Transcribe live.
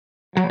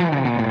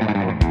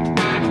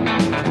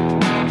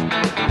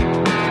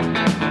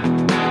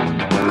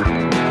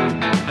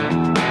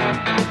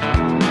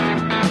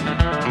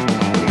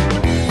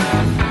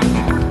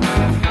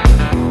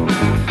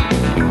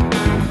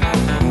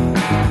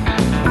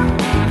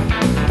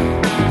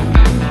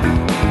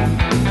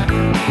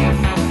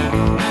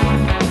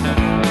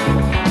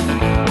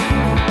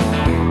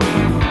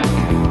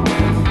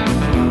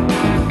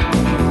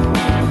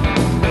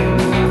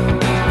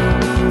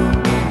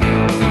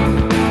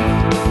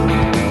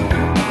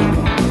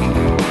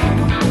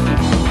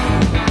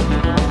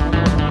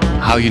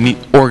how you need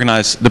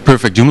organize the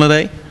perfect Joomla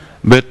day,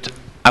 but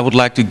I would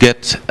like to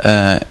get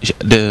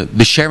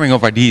the sharing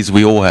of ideas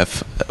we all have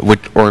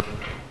with our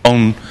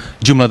own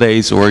Joomla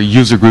days or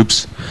user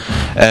groups,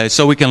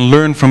 so we can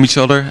learn from each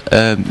other.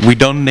 We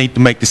don't need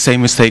to make the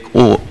same mistake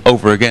all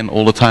over again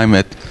all the time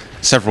at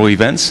several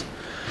events.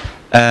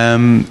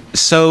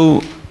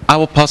 So I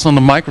will pass on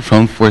the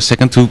microphone for a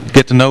second to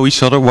get to know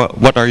each other.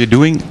 What are you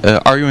doing?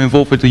 Are you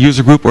involved with the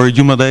user group or a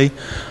Joomla day?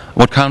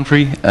 What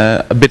country?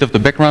 A bit of the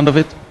background of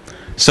it,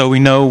 so we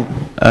know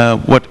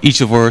what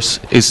each of us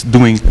is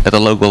doing at a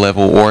local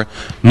level or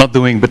not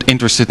doing, but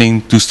interested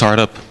in to start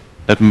up.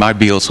 That might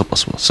be also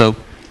possible. So,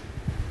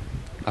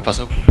 I pass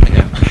over. Thank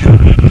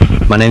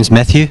you. My name's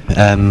Matthew.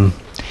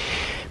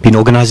 Been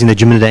organising the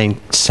Joomla Day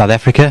in South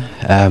Africa.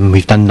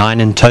 We've done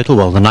 9 in total.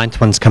 Well, the 9th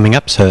one's coming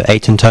up, so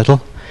 8 in total.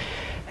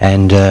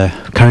 And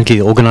currently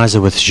the organiser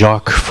with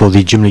JUG for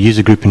the Joomla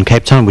User Group in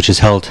Cape Town, which is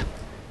held,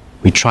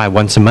 we try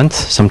once a month.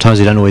 Sometimes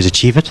we don't always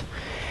achieve it.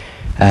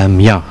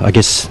 Yeah, I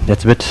guess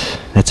that's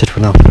it for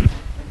now.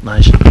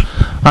 Nice.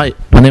 Hi,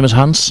 my name is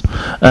Hans,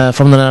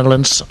 from the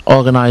Netherlands,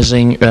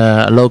 organizing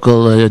a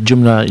local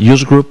Joomla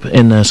user group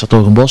in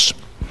Stadhogenbosch,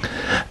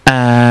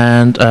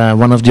 and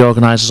one of the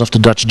organizers of the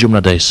Dutch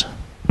Joomla Days.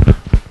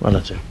 Well,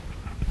 that's it.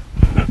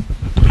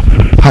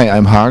 Hi,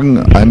 I'm Hagen.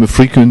 I'm a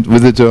frequent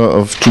visitor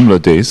of Joomla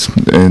Days,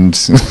 and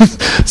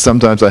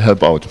sometimes I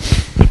help out.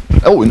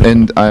 Oh,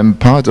 and I'm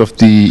part of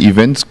the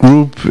events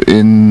group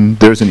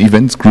there's an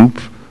events group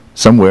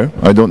somewhere,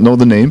 I don't know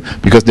the name,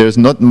 because there's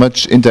not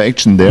much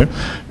interaction there,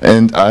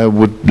 and I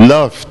would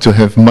love to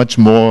have much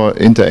more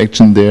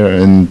interaction there,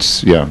 and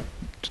yeah,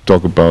 to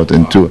talk about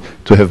and to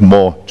have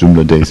more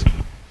Joomla Days.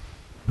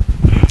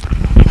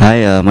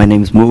 Hi, my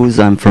name is Mouz.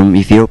 I'm from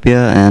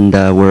Ethiopia, and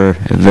we're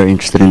very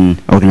interested in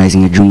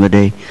organizing a Joomla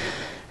Day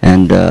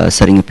and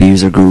setting up a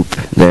user group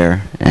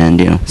there, and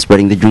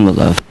spreading the Joomla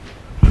love.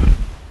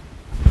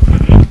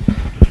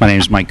 My name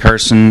is Mike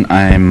Carson.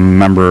 I'm a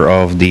member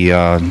of the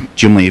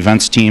Joomla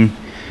events team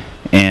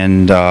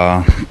and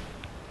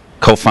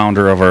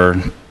co-founder of our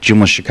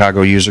Joomla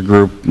Chicago user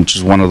group, which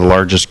is one of the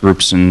largest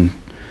groups in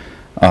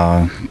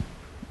the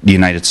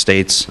United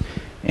States,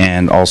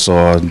 and also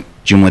a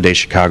Joomla Day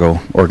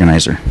Chicago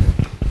organizer.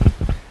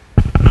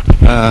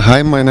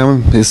 Hi, my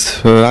name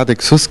is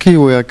Radek Suski.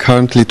 We are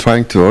currently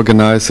trying to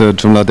organize a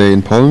Joomla Day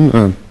in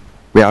Poland.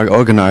 We are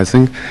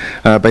organizing.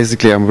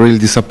 Basically, I'm really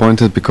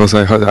disappointed because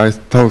I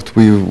thought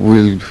we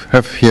will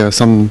have here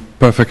some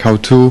perfect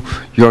how-to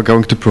you are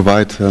going to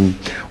provide.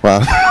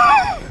 Well,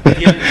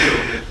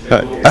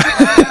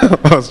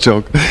 was a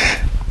joke.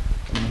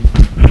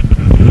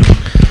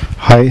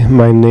 Hi,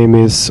 my name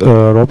is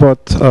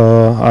Robert.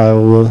 I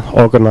will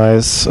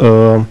organize.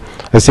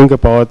 I think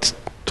about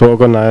to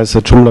organize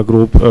a Joomla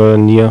group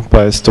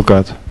nearby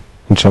Stuttgart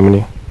in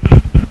Germany.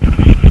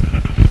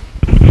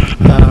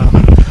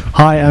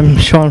 Hi, I'm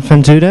Sean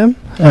van Zudem.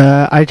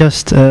 I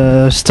just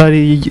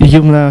study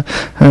Joomla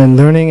and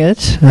learning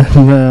it.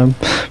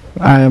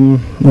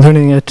 I'm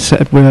learning it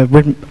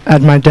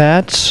at my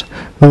dad's,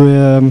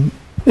 who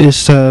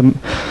is a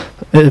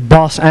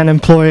boss and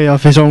employee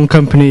of his own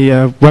company,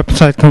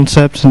 Website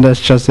Concepts, and that's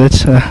just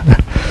it.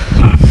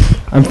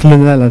 I'm from the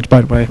Netherlands,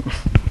 by the way.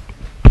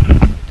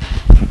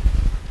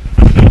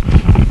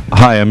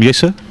 Hi, I'm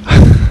Jisse.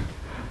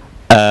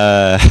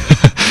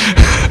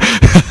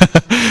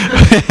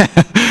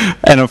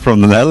 And I'm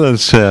from the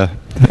Netherlands.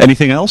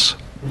 Anything else?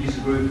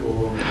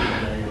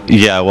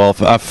 Yeah, well,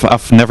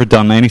 I've never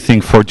done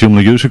anything for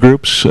Joomla user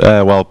groups.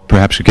 Well,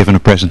 perhaps given a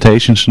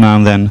presentations now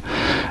and then,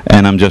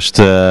 and I'm just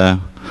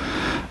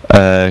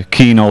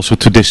keen also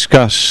to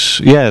discuss.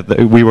 Yeah,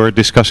 we were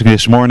discussing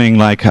this morning,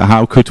 like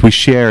how could we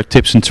share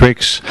tips and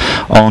tricks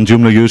on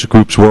Joomla user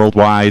groups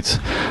worldwide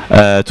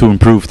to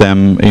improve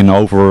them in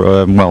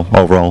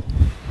overall.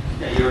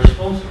 Yeah, you're a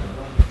sponsor.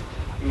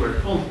 You were a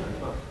sponsor.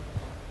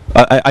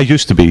 I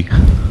used to be.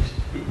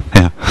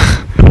 Yeah.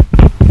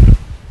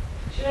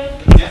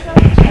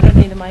 I don't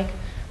need a mic.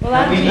 Well,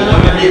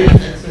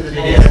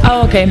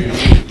 oh, okay.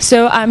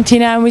 So I'm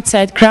Tina, I'm with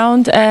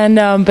SiteGround,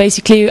 and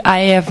basically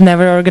I have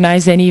never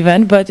organized any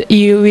event, but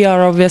we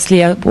are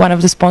obviously one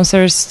of the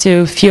sponsors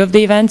to a few of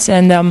the events,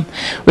 and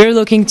we're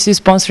looking to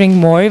sponsoring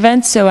more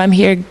events. So I'm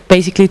here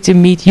basically to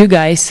meet you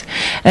guys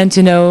and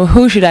to know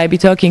who should I be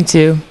talking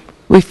to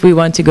if we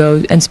want to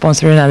go and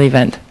sponsor another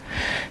event.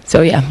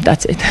 So yeah,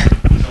 that's it. So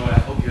I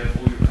hope you have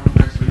all your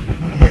contacts with you.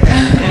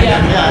 You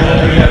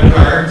have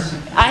cards.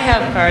 I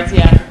have cards,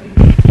 yeah.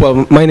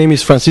 Well, my name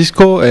is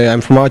Francisco.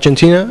 I'm from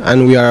Argentina,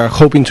 and we are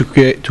hoping to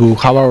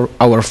have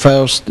our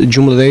first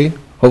Joomla Day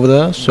over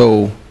there.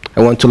 So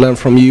I want to learn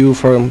from you,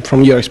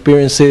 from your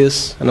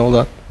experiences and all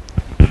that.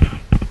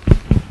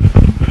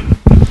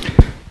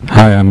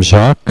 Hi, I'm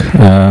Jacques.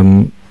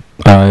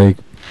 I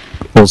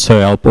also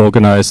help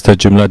organize the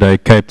Joomla Day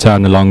Cape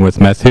Town along with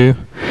Matthew,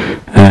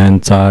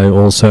 and I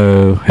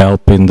also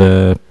help in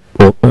the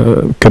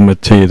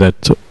committee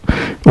that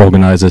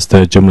organizes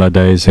the Joomla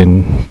Days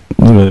in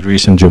the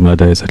recent Joomla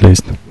Days, at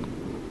least.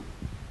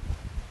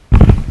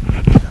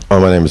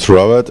 My name is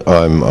Robert.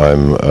 I'm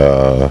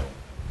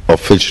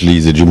officially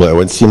the Joomla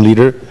events team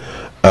leader.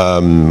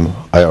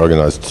 I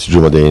organized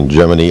Joomla Day in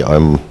Germany.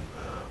 I'm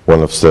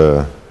one of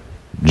the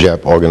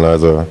JAB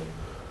organizer.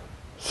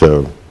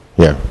 So,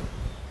 yeah.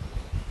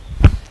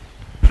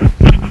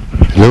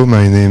 Hello,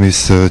 my name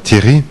is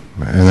Thierry,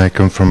 and I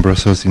come from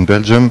Brussels in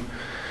Belgium.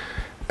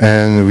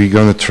 And we're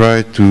going to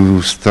try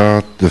to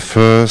start the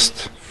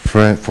first,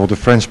 for the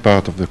French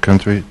part of the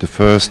country, the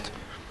first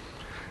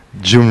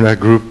Joomla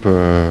group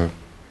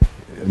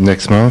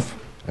next month.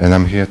 And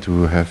I'm here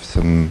to have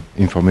some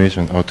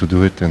information how to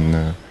do it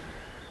and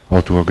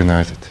how to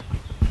organize it.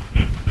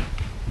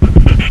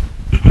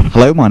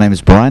 Hello, my name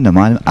is Brian,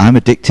 and I'm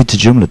addicted to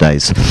Joomla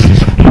Days.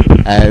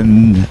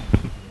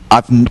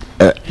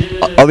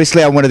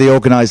 Obviously, I'm one of the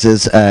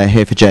organisers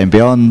here for J and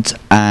Beyond,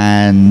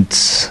 and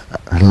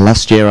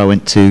last year I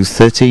went to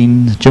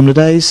 13 Joomla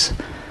Days,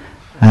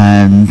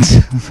 and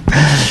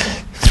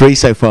 3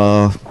 so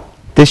far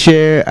this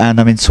year, and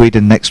I'm in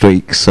Sweden next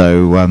week.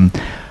 So,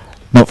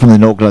 not from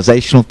an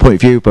organisational point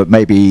of view, but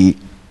maybe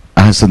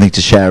I have something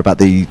to share about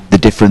the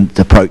different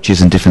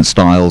approaches and different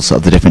styles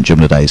of the different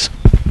Joomla Days.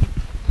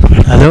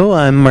 Hello,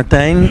 I'm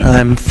Martijn.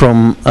 I'm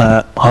from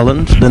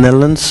Holland, the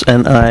Netherlands,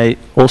 and I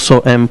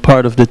also am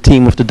part of the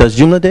team of the Dutch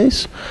Joomla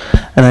Days,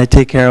 and I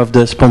take care of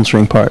the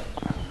sponsoring part.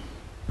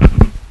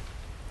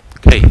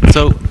 Okay,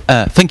 so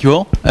thank you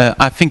all.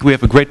 I think we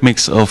have a great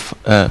mix of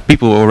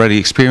people already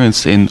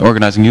experienced in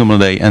organizing Joomla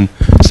Day and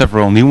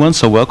several new ones,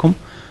 so welcome.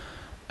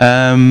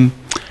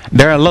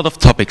 There are a lot of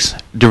topics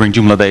during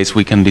Joomla Days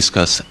we can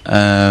discuss,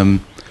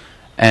 and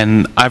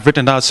I've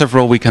written out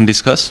several we can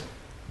discuss.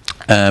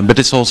 But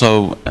it's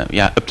also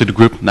up to the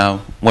group now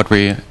what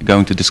we're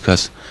going to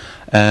discuss.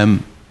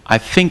 I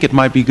think it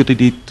might be a good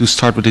idea to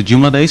start with the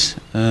Joomla Days.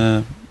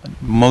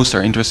 Most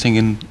are interesting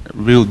in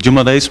real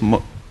Joomla Days.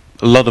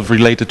 A lot of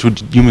related to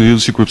Joomla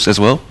user groups as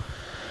well.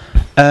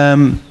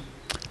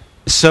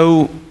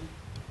 So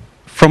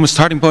from a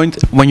starting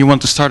point, when you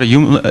want to start a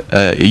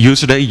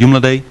user day,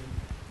 Joomla Day,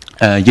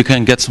 you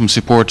can get some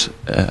support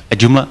at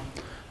Joomla.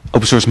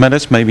 Open Source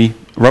Matters, maybe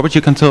Robert,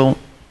 you can tell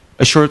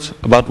a short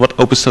about what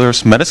Open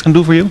Source Matters can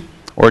do for you,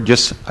 or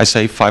just I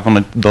say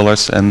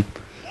 $500 and.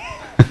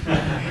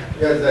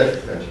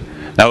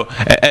 No,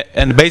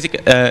 and the basic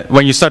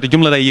when you start a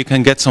Joomla Day, you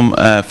can get some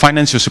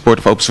financial support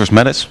of Open Source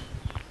Matters,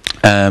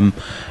 and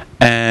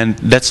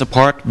that's a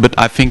part. But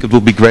I think it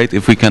will be great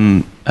if we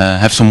can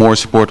have some more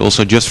support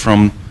also just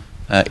from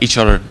each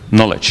other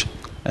knowledge.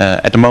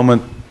 At the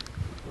moment,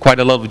 quite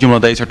a lot of Joomla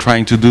Days are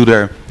trying to do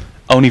their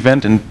own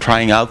event and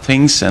trying out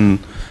things and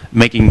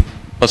making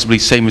possibly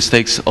same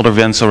mistakes other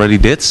events already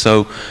did.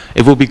 So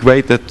it will be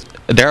great that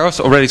there are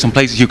already some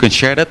places you can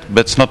share that,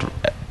 but it's not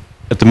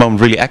at the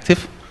moment really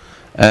active.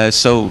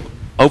 So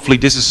hopefully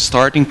this is a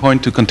starting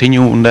point to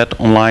continue on that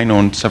online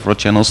on several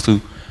channels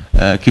to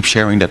keep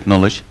sharing that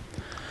knowledge.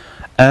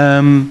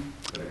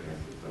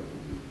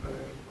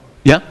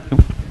 Yeah?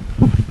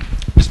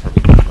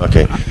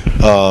 Okay.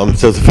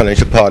 So the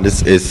financial part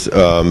is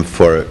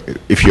for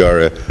if you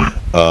are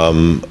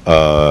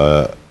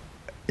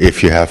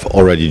if you have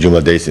already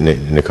Joomla Days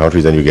in the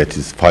country, then you get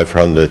this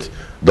 $500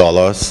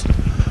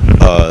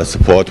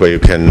 support where you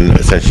can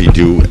essentially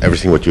do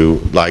everything what you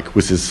like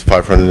with this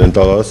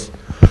 $500.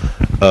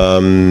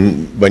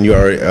 When you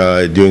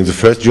are doing the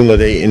first Joomla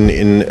Day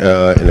in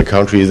the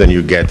country, then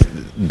you get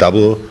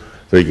double,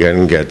 so you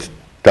can get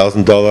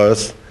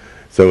 $1,000.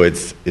 So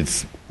it's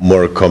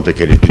more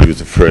complicated to do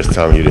the first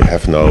time. You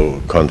have no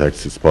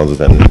contacts to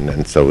sponsors,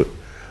 and so.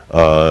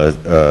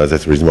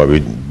 That's the reason why we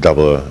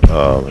double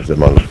the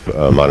amount of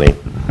money.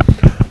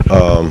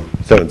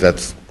 So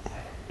that's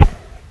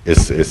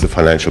is the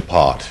financial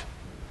part.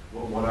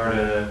 What are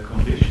the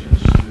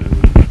conditions to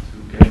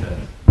get that?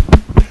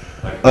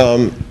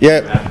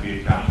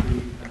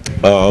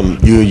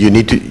 You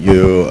need to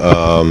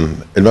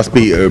it must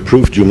be a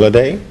approved Joomla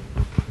Day.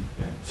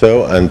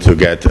 So and to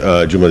get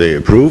Joomla Day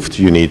approved,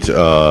 you need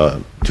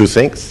 2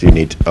 things. You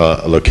need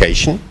a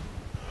location,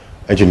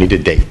 and you need a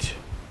date.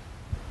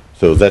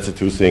 So that's the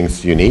 2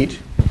 things you need.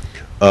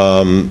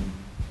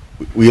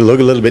 We look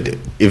a little bit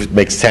if it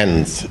makes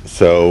sense.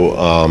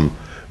 So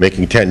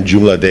making 10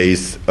 Joomla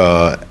Days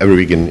every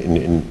week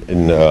in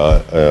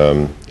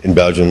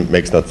Belgium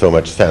makes not so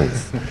much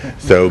sense.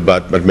 So,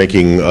 but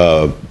making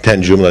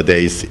 10 Joomla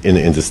Days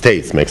in the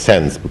States makes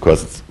sense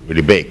because it's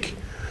really big.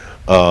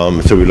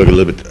 So we look a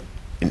little bit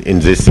in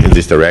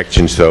this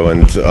direction. So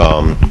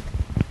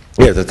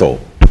yeah, that's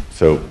all.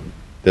 So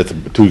that's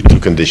 2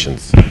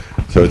 conditions.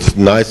 So it's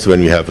nice when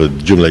we have a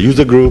Joomla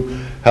user group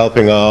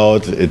helping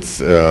out.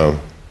 It's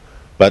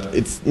but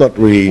it's not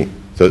really.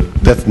 So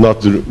that's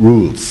not the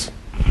rules.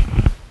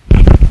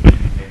 Maybe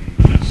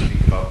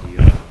speak about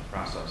the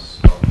process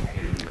of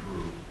creating the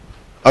group.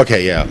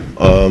 Okay, yeah.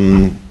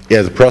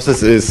 Yeah, the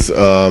process is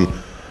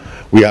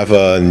we have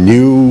a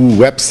new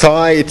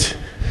website,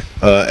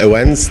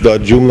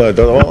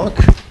 events.joomla.org.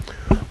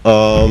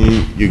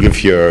 You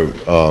give your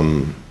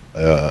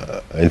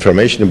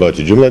information about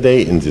your Joomla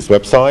Day in this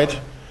website.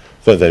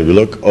 So then we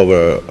look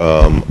over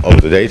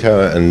the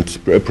data and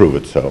approve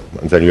it. So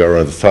and then you are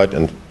on the site,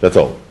 and that's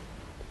all.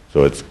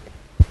 So it's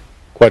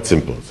quite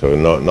simple. So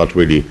not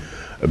really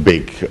a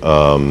big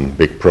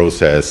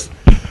process.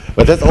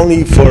 But that's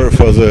only for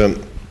the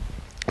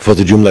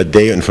Joomla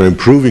Day and for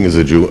approving of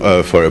the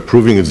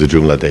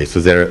Joomla Day. So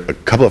there are a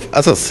couple of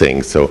other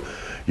things. So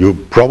you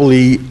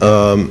probably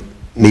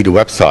need a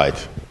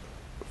website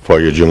for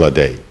your Joomla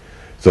Day.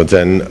 So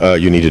then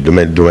you need a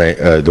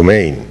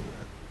domain.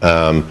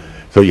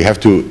 So you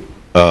have to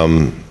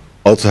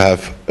also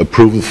have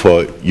approval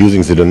for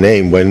using the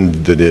domain when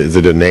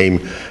the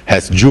domain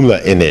has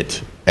Joomla in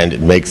it, and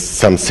it makes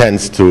some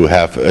sense to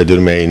have a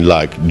domain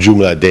like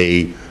Joomla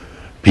Day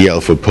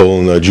PL for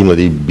Poland or Joomla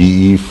Day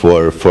BE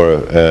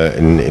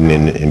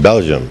in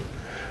Belgium.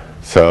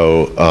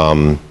 So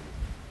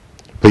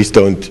please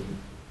don't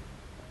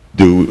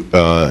do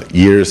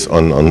years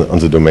on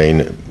the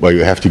domain where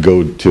you have to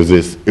go to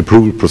this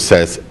approval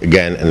process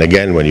again and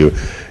again when you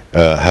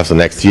have the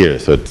next year.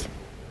 So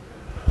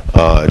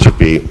it should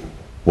be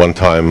one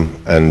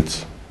time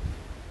and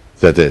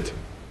that's it.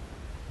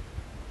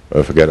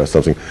 I forget or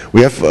something.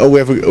 We have a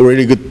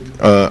really good.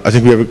 I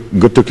think we have a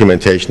good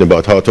documentation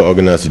about how to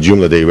organize a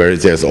Joomla Day, where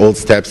there's all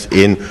steps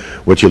in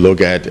what you look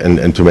at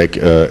and to make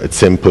it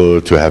simple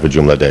to have a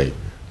Joomla Day.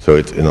 So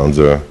it's on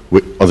the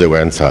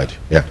website.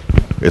 Yeah,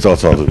 it's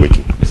also on the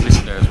wiki. It's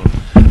listed there as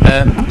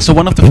well. So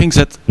one of the things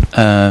that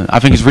I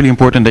think is really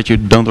important that you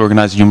don't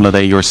organize a Joomla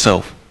Day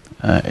yourself.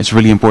 It's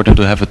really important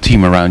to have a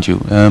team around you.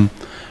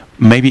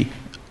 Maybe,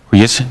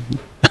 yes.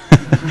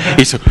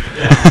 Yes.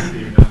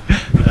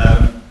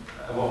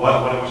 What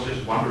I was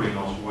just wondering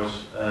also was,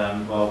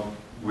 well,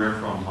 we're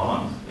from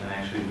Holland, and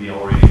actually we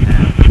already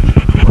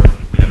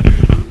have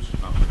user groups.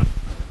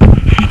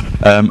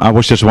 I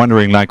was just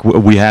wondering, like,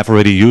 we have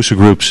already user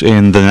groups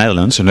in the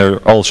Netherlands, and there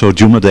are also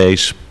Joomla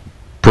Days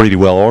pretty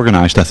well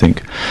organized, I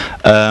think.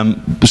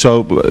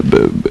 So,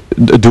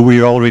 do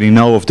we already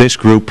know of this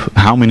group?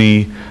 How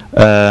many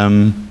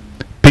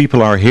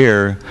people are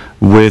here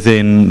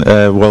within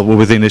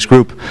within this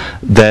group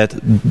that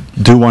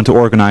do want to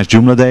organize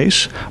Joomla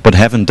Days but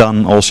haven't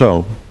done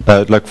also?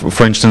 Like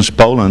for instance,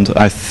 Poland,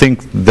 I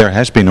think there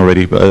has been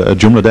already a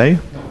Joomla Day.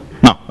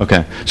 No,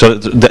 okay. So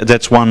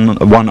that's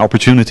one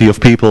opportunity of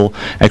people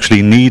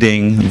actually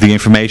needing the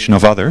information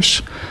of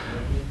others.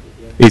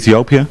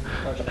 Ethiopia.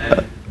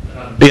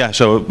 Yeah,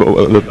 so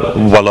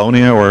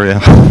Wallonia or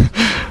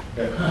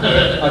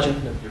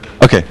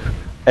okay,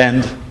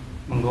 and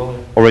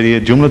already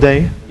a Joomla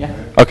Day? Yeah.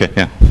 Okay,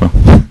 yeah.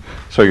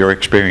 So you're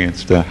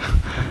experienced. Yeah,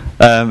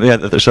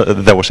 so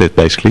that was it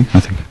basically, I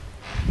think.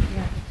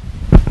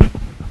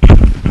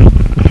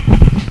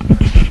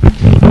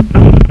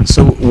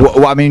 So,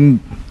 I mean,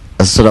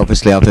 so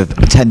obviously I've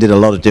attended a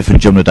lot of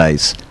different Joomla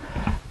Days,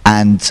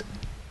 and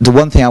the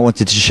one thing I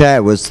wanted to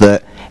share was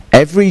that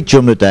every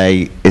Joomla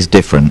Day is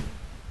different.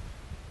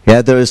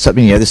 Yeah, there is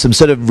something, there's some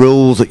sort of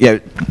rules,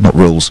 not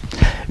rules,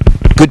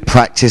 good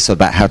practice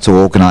about how to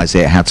organize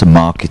it, how to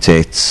market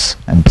it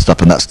and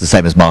stuff, and that's the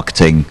same as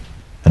marketing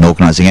and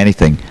organizing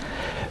anything.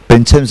 But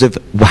in terms of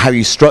how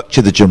you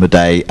structure the Joomla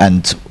Day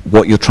and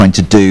what you're trying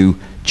to do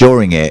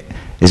during it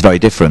is very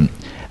different.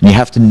 And you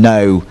have to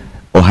know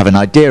or have an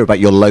idea about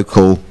your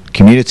local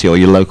community or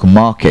your local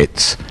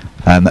market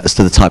as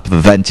to the type of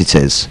event it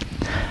is.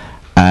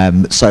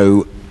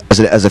 So as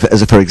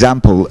a for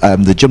example,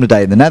 the Joomla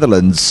Day in the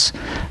Netherlands,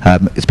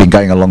 it's been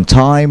going a long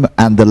time,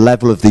 and the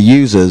level of the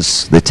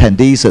users, the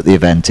attendees at the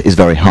event is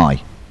very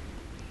high.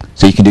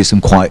 So you can do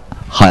some quite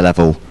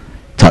high-level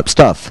type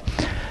stuff.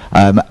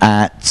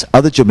 At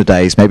other Joomla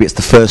Days, maybe it's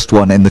the first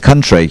one in the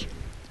country,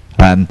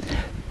 the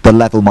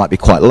level might be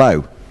quite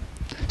low.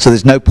 So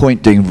there's no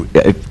point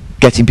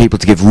getting people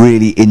to give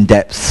really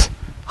in-depth,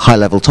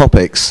 high-level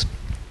topics.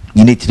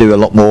 You need to do a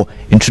lot more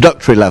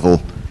introductory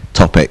level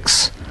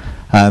topics.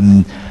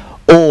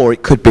 Or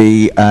it could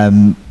be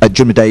at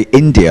Joomla Day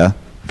India,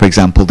 for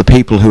example, the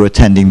people who are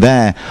attending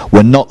there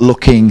were not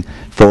looking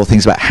for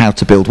things about how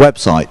to build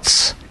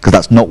websites, because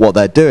that's not what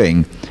they're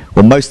doing.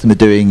 What most of them are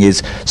doing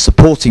is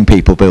supporting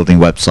people building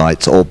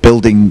websites or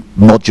building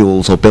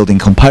modules or building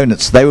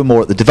components. They were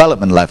more at the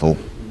development level.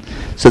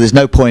 So there's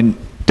no point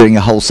doing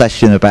a whole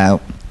session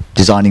about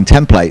designing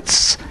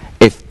templates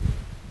if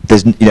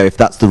there's, if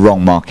that's the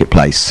wrong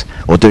marketplace,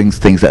 or doing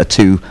things that are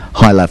too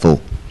high level.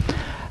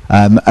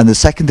 And the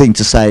second thing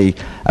to say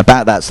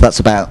about that, so that's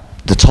about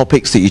the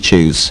topics that you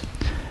choose.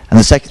 And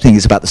the second thing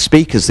is about the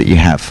speakers that you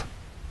have.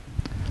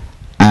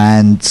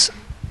 And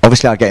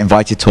obviously I get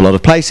invited to a lot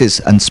of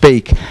places and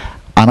speak,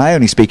 and I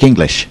only speak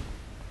English.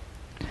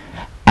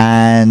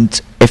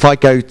 And if I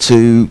go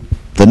to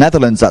the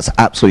Netherlands, that's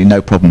absolutely no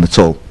problem at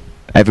all.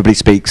 Everybody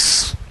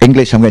speaks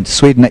English. I'm going to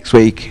Sweden next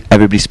week.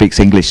 Everybody speaks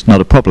English,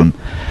 not a problem.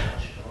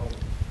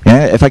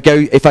 Yeah, if I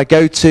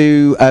go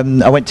to,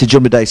 I went to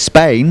Joomla Day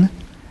Spain,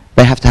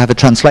 they have to have a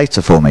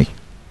translator for me,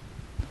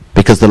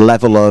 because the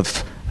level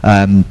of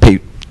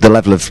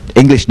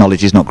English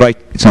knowledge is not great.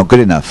 It's not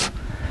good enough.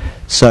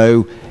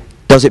 So,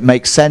 does it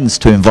make sense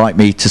to invite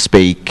me to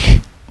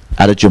speak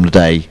at a Joomla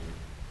Day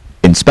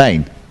in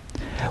Spain?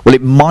 Well,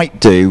 it might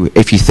do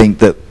if you think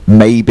that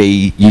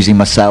maybe using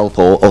myself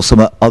or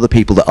some other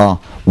people that are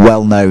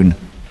well known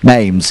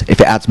names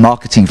if it adds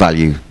marketing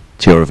value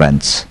to your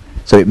events.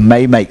 So it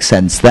may make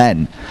sense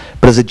then.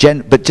 But as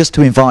but just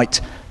to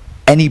invite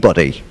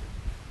anybody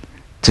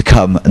to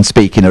come and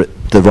speak in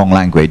the wrong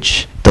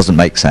language doesn't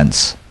make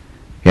sense.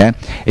 Yeah?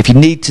 If you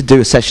need to do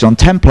a session on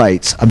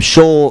templates, I'm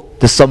sure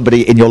there's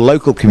somebody in your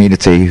local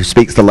community who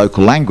speaks the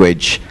local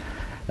language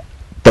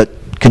that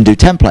can do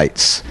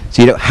templates.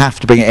 So you don't have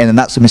to bring it in, and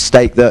that's a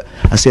mistake that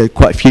I see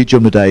quite a few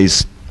Joomla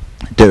days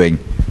doing,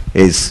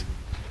 is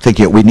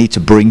thinking that we need to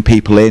bring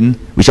people in,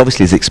 which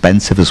obviously is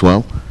expensive as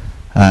well.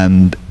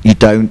 You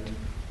don't,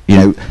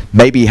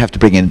 maybe you have to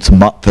bring in for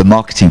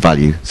marketing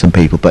value some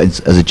people, but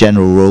as a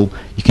general rule,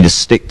 you can just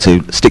stick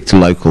to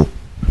local.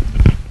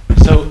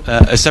 So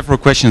several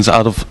questions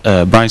out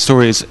of Brian's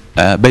story is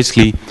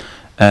basically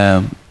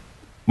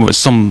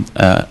some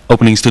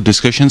openings to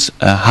discussions.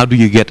 How do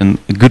you get a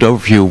good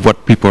overview of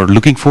what people are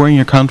looking for in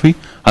your country?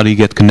 How do you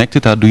get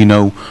connected? How do you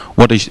know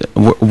what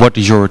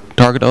is your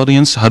target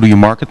audience? How do you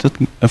market it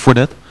for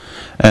that?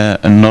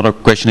 Another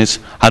question is,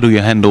 how do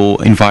you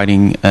handle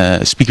inviting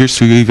speakers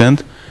to your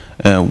event?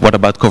 What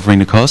about covering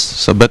the costs?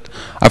 So, but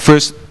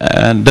first,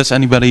 does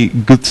anybody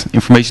good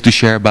information to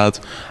share about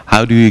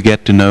how do you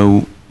get to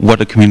know what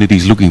the community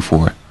is looking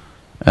for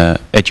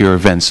at your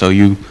event? So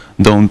you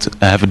don't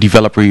have a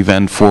developer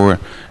event for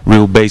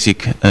real basic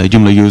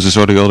Joomla users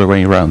or the other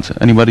way around.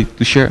 Anybody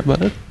to share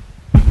about it?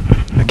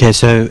 Okay,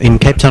 so in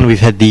Cape Town we've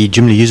had the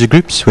Joomla User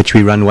Groups, which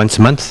we run once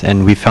a month,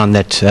 and we found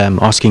that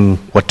asking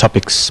what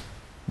topics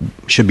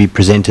should be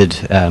presented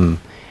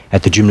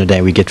at the Joomla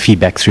Day, we get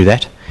feedback through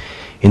that.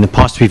 In the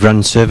past we've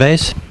run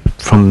surveys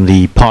from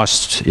the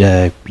past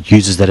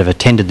users that have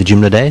attended the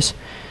Joomla Days.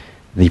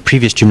 The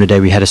previous Joomla Day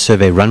we had a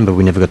survey run, but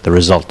we never got the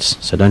results.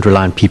 So don't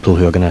rely on people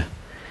who are going to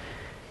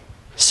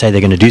say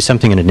they're going to do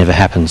something and it never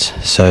happens.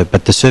 So,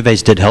 but the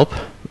surveys did help.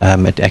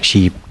 It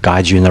actually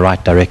guides you in the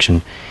right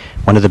direction.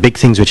 One of the big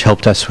things which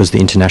helped us was the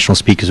international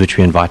speakers which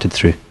we invited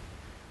through.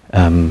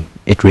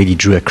 It really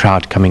drew a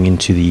crowd coming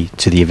into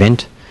the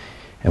event,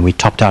 and we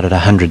topped out at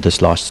 100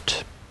 this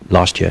last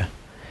year.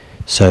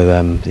 So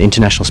the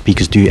international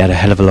speakers do add a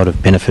hell of a lot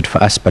of benefit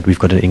for us, but we've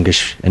got an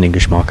English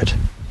market.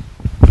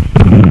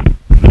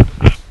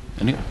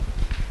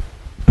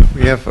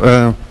 We have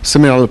a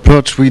similar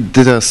approach. We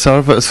did a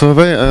survey.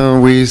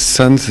 We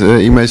sent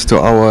emails to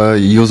our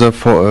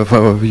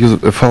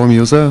forum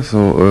user.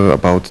 So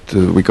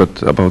we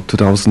got about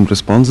 2,000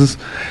 responses.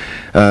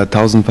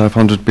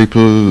 1,500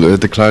 people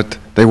declared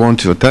they want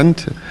to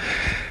attend.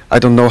 I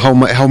don't know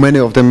how many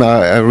of them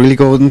are really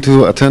going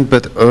to attend,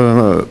 but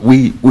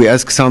we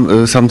ask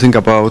something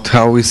about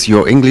how is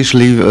your English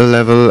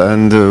level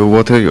and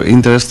what are you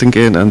interested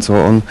in and so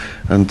on.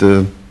 And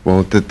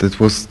well, that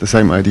was the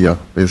same idea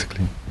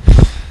basically.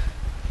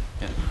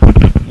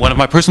 One of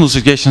my personal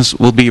suggestions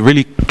will be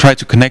really try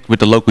to connect with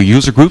the local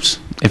user groups,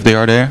 if they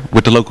are there,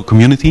 with the local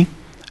community,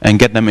 and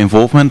get them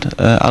involvement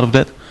out of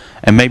that.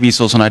 And maybe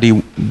it's also an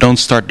idea, don't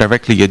start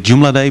directly at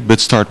Joomla Day, but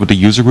start with the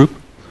user group,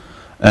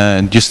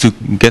 just to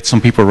get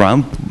some people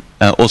around.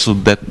 Also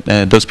that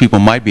those people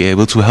might be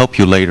able to help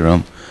you later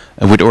on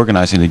with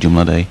organizing the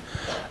Joomla Day.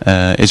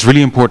 It's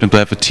really important to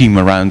have a team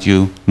around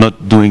you,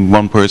 not doing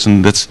one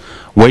person. That's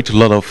way too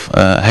lot of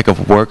heck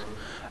of work.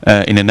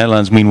 In the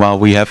Netherlands, meanwhile,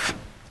 we have,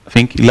 I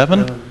think,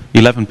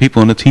 11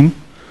 people in the team,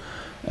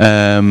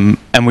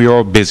 and we are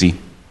all busy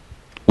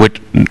with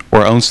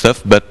our own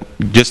stuff, but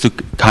just to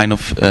kind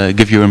of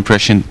give you an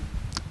impression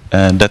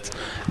that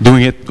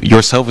doing it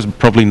yourself is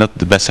probably not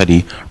the best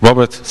idea.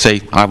 Robert,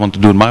 say, I want to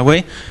do it my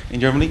way in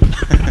Germany.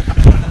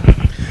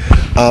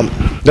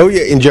 No,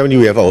 yeah, in Germany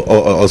we have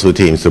also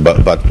teams,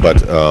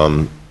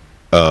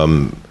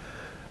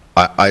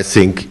 I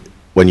think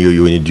when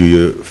you do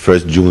your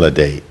first Joomla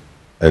Day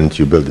and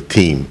you build a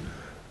team,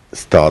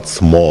 start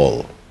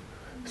small.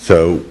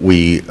 So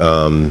you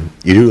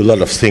do a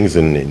lot of things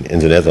in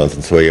the Netherlands,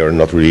 and so you are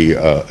not really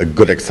a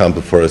good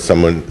example for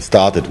someone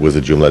started with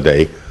a Joomla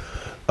Day.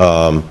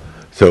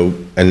 So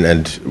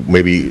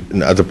maybe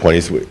another point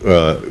is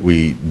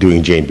we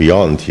doing J and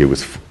Beyond here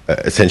with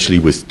essentially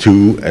with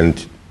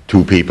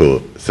two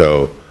people.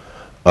 So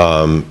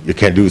you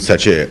can do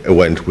such an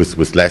event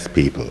with less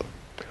people.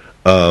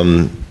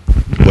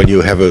 When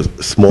you have a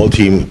small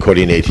team,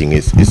 coordinating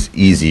is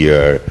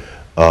easier.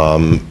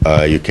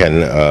 You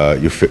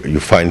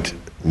find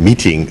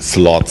meeting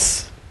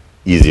slots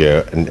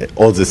easier and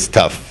all this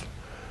stuff.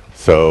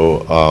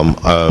 So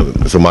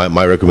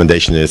my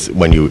recommendation is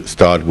when you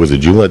start with a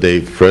Joomla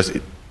Day, first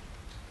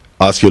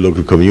ask your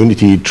local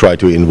community, try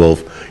to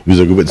involve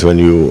user groups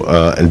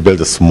and build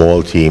a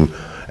small team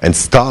and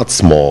start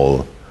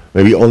small.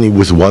 Maybe only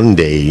with one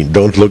day.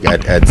 Don't look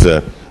at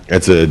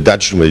the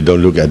Dutch.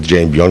 Don't look at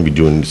J and Beyond. We're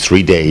doing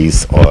 3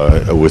 days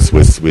or with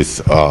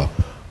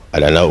I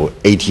don't know,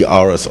 80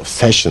 hours of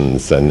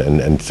sessions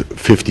and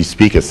 50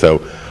 speakers.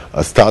 So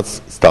start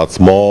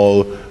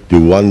small, do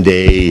one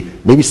day,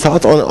 maybe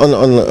start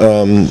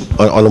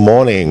on a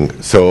morning.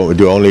 So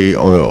do only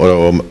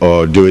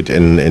or do it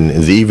in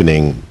the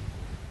evening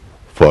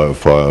for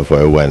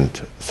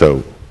event.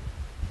 So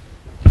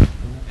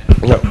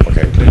No,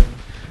 okay.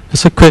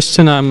 There's a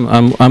question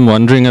I'm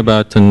wondering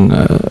about, and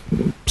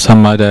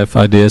some might have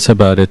ideas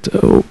about it.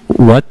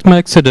 What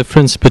makes a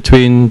difference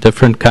between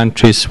different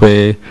countries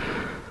where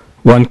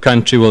one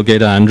country will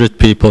get 100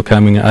 people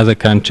coming, other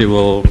country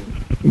will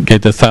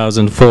get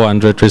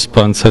 1,400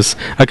 responses?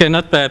 Okay,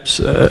 not perhaps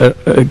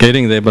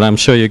getting there, but I'm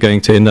sure you're going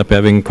to end up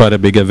having quite a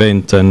big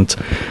event, and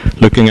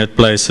looking at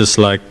places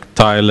like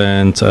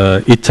Thailand,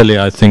 Italy,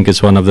 I think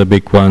is one of the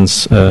big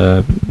ones.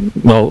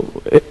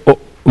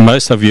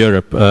 Most of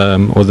Europe,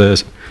 or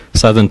the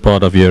southern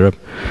part of Europe.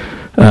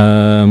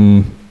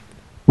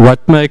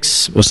 What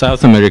makes, or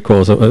South America,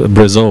 also,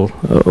 Brazil,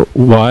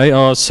 why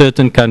are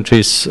certain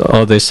countries,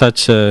 are there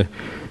such a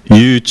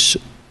huge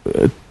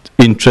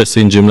interest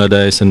in Joomla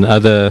Days and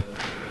other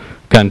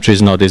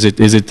countries not? Is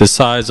it the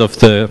size of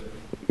the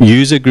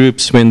user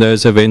groups when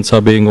those events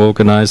are being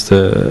organized?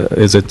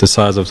 Is it the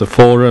size of the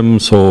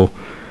forums, or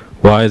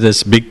why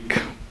this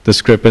big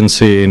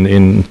discrepancy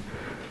in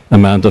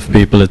amount of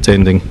people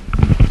attending?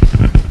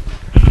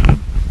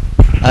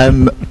 I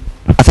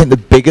think the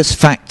biggest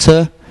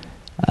factor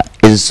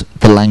is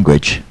the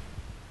language.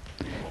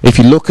 If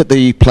you look at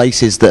the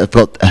places that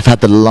have had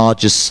the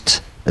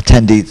largest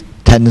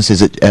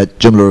attendances at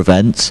Joomla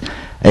events,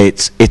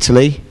 it's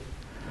Italy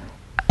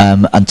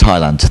and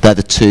Thailand. They're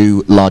the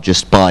two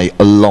largest by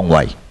a long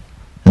way,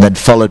 and then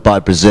followed by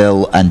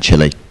Brazil and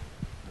Chile.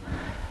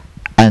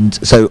 And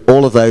so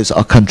all of those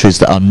are countries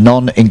that are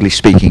non-English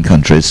speaking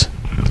countries.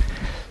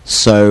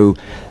 So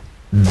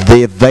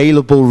the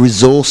available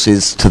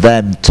resources to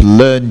them to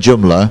learn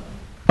Joomla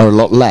are a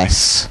lot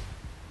less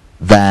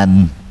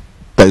than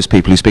those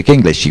people who speak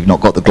English. You've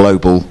not got the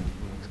global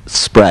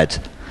spread.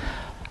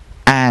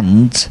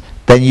 And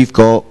then you've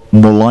got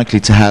more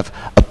likely to have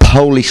a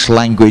Polish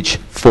language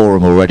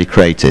forum already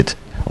created,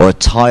 or a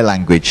Thai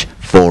language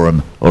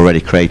forum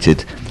already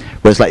created.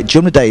 Whereas like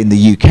Joomla Day in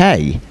the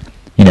UK,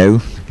 you know,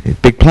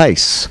 big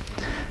place.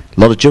 A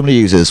lot of Joomla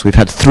users. We've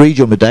had 3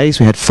 Joomla Days.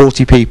 We had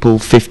 40 people,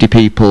 50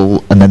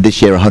 people, and then this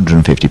year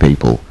 150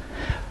 people.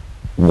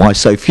 Why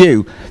so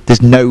few?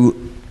 There's no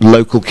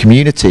local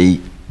community,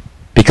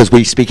 because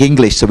we speak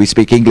English, so we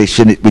speak English,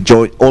 and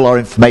all our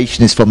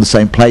information is from the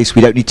same place.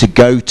 We don't need to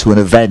go to an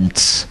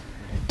event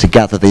to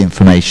gather the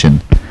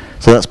information.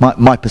 So that's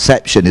my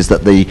perception, is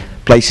that the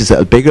places that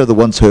are bigger are the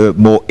ones who are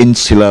more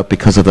insular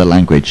because of their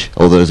language,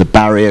 or there's a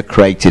barrier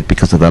created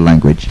because of their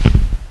language.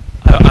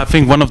 I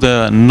think one of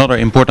the another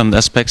important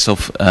aspects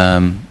of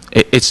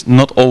it's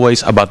not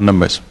always about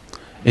numbers.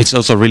 It's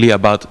also really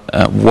about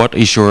what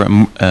is your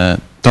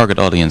target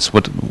audience.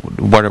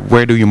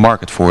 Where do you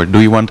market for? Do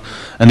you want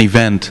an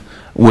event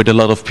with a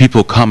lot of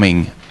people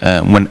coming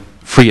when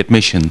free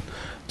admission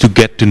to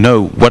get to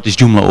know what is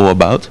Joomla all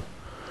about?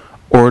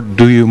 Or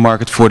do you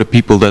market for the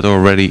people that are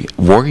already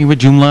working with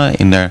Joomla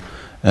in their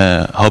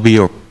hobby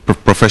or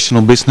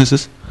professional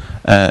businesses?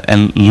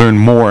 And learn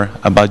more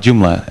about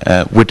Joomla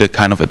with the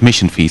kind of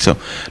admission fee. So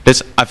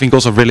that's, I think,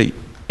 also a really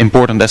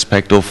important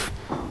aspect of,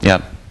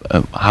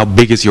 how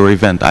big is your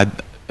event.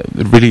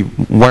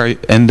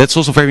 And that's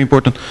also very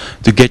important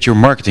to get your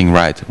marketing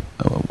right.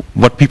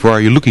 What people are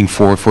you looking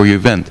for your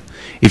event?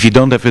 If you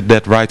don't have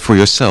that right for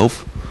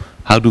yourself,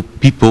 how do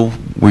people,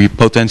 who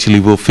potentially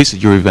will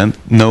visit your event,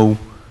 know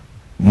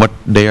what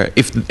they are?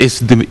 If it's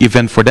the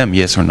event for them,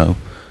 yes or no?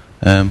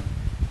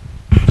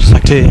 I'd just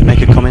like to make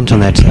a comment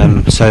on that.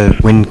 So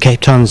when Cape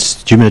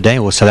Town's Joomla Day,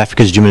 or South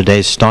Africa's Joomla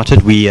Days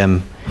started,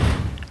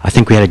 I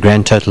think we had a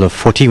grand total of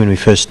 40 when we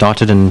first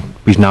started, and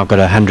we've now got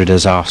 100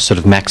 as our sort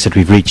of max that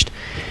we've reached.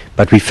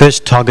 But we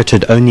first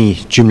targeted only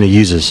Joomla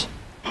users.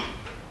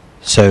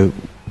 So,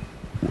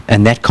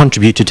 and that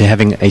contributed to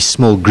having a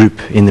small group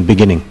in the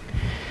beginning.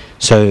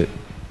 So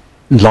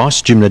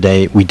last Joomla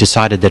Day, we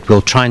decided that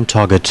we'll try and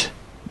target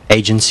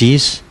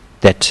agencies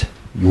that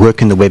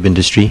work in the web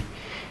industry,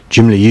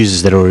 Joomla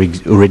users that are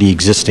already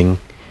existing,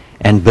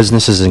 and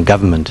businesses and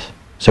government.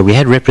 So we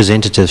had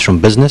representatives from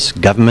business,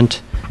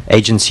 government,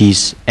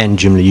 agencies, and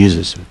Joomla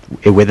users,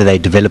 whether they're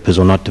developers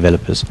or not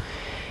developers.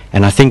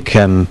 And I think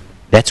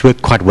that's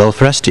worked quite well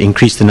for us to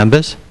increase the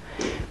numbers,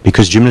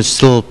 because Joomla is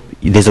still,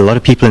 there's a lot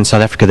of people in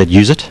South Africa that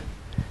use it,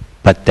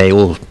 but they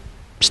all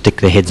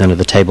stick their heads under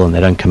the table and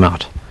they don't come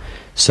out.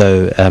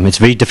 So it's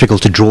very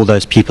difficult to draw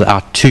those people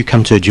out to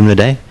come to a Joomla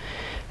Day.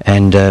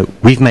 And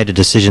we've made a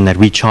decision that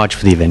we charge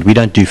for the event. We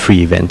don't do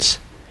free events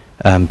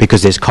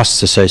because there's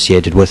costs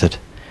associated with it.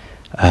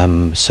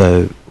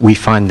 So we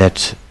find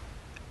that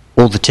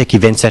all the tech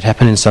events that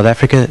happen in South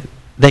Africa,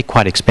 they're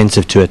quite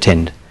expensive to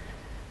attend.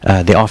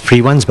 There are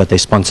free ones, but they're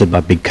sponsored by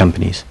big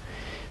companies.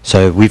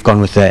 So we've gone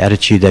with the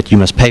attitude that you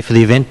must pay for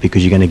the event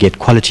because you're going to get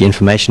quality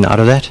information out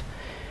of that.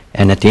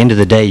 And at the end of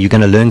the day, you're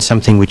going to learn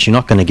something which you're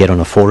not going to get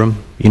on a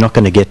forum. You're not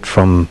going to get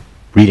from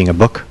reading a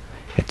book.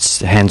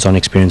 It's hands-on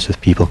experience with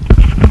people.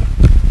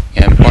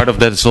 Yeah, and part of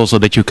that is also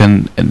that you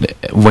can,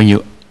 when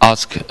you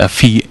ask a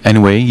fee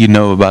anyway, you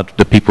know about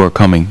the people who are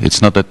coming. It's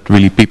not that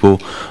really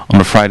people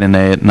on a Friday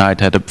night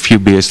had a few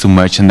beers too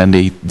much and then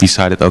they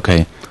decided,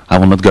 okay, I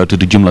will not go to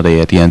the Joomla Day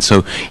at the end.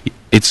 So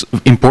it's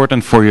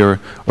important for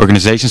your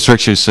organization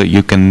structure so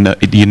you can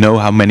you know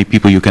how many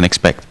people you can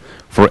expect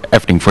for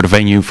everything, for the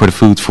venue, for the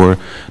food, for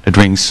the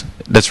drinks.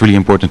 That's really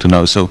important to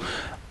know. So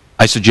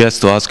I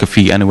suggest to ask a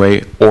fee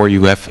anyway, or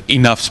you have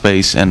enough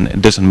space and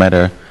it doesn't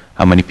matter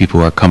how many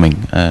people are coming.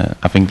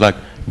 I think like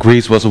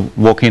Greece was a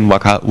walk-in,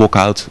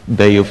 walk-out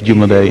day of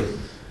Joomla Day.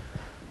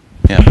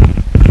 Yeah.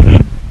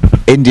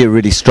 India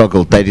really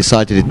struggled. They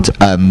decided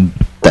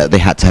that they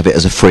had to have it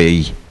as a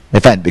free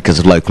event because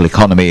of local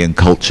economy and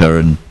culture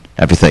and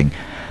everything.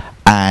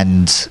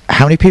 And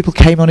how many people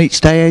came on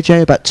each day,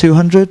 AJ? About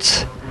 200?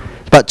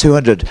 About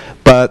 200.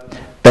 But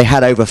they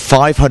had over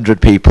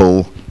 500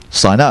 people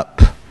sign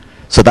up.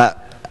 So that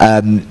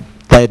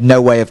they had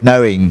no way of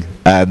knowing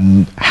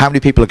how many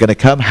people are going to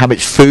come, how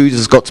much food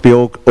has got to be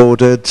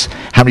ordered,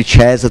 how many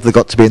chairs have they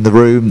got to be in the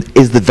room,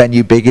 is the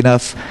venue big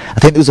enough? I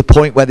think there was a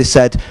point where they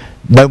said,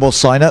 no more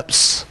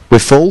sign-ups, we're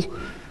full.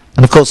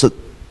 And of course, at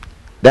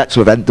the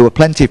actual event, there were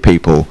plenty of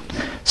people.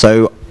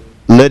 So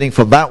learning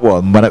from that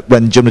one,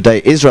 when Joomla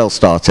Day Israel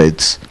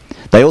started,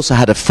 they also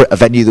had a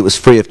venue that was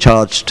free of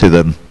charge to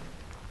them,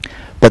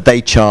 but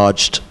they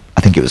charged,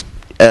 I think it was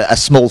a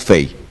small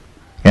fee,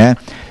 yeah,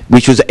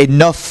 which was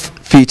enough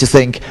for you to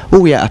think,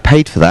 oh yeah, I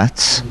paid for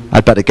that,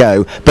 I'd better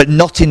go, but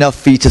not enough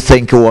for you to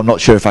think, oh, I'm not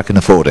sure if I can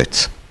afford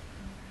it.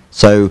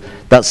 So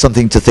that's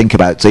something to think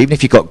about. So even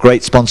if you've got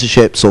great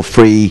sponsorships or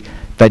free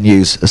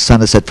venues, as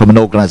Sander said, from an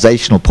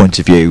organisational point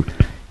of view,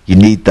 you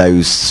need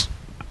those,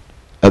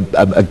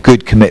 a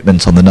good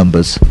commitment on the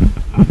numbers.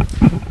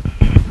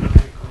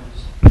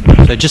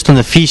 So just on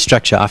the fee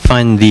structure, I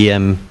find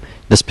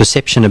this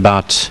perception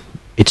about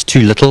it's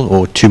too little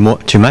or too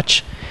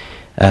much.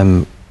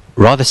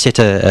 Rather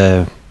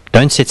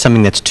don't set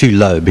something that's too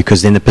low,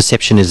 because then the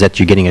perception is that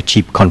you're getting a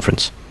cheap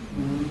conference.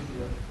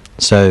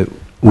 So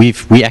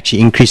we're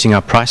actually increasing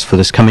our price for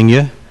this coming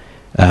year.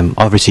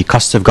 Obviously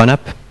costs have gone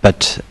up,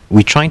 but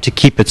we're trying to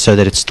keep it so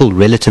that it's still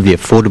relatively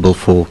affordable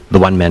for the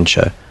one-man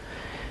show.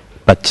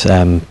 But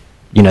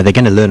you know, they're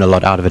going to learn a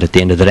lot out of it at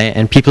the end of the day,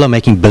 and people are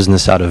making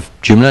business out of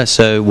Joomla,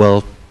 so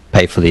we'll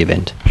pay for the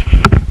event.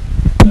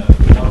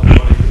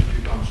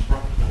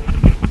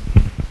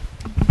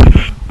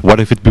 What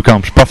if it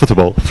becomes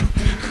profitable?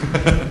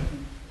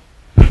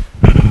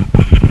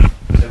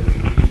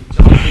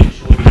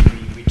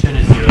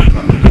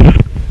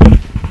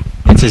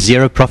 It's a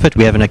zero profit.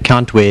 We have an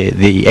account where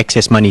the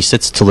excess money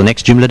sits till the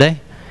next Joomla Day,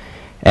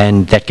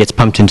 and that gets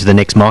pumped into the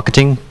next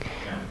marketing.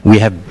 We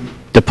have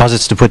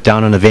deposits to put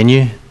down on a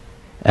venue.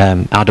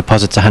 Our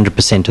deposit's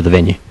 100% of the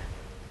venue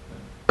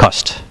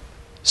cost.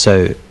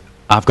 So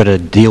I've got to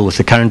deal with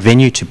the current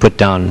venue to put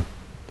down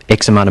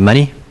X amount of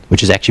money,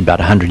 which is actually about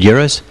 100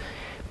 euros.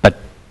 But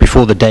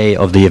before the day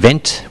of the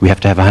event, we have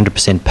to have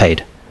 100%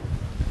 paid.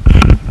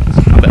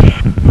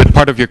 But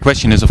part of your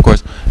question is, of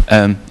course,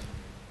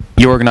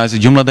 you organize a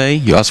Joomla Day,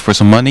 you ask for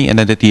some money, and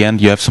then at the end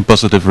you have some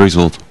positive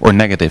result or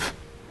negative.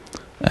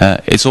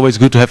 It's always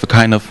good to have a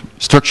kind of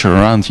structure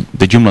around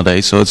the Joomla Day,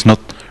 so it's not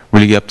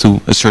really up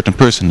to a certain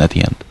person at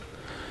the end.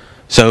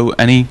 So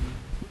any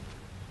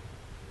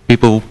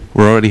people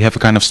who already have a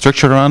kind of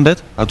structure around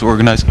that, how to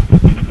organize?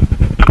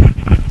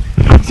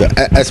 So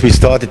as we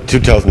started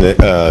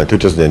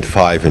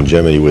 2005 in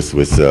Germany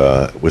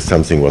with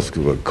something was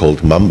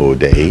called Mambo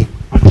Day,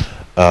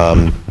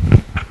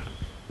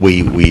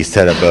 we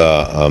set up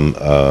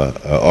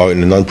a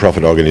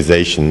non-profit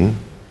organization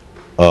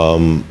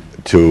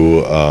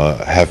to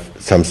have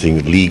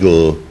something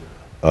legal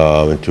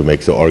to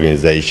make the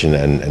organization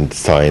and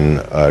sign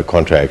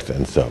contracts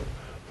and so.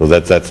 So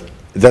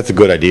that's a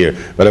good idea.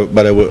 But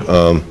I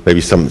will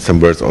maybe some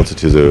words also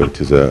to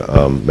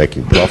the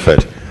making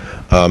profit.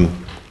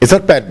 It's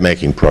not bad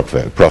making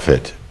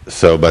profit.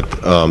 So but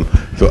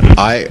so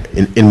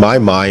in my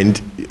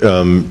mind,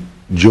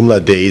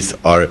 Joomla Days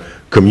are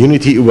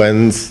community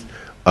events,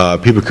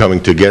 people coming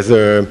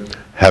together,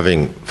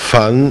 having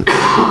fun,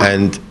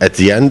 and at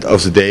the end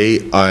of the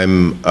day,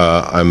 I'm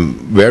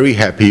very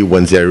happy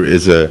when there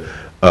is a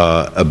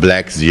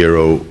black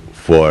zero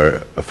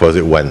for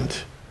the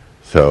event.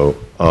 So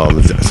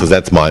so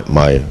that's my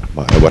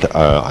what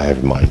I have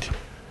in mind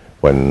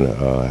when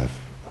I have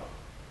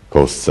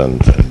costs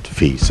and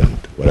fees and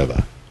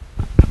whatever.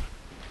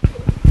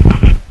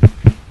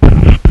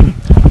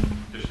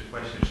 Just a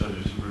question, so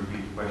just to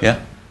repeat the question. Yeah.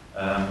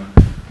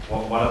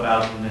 What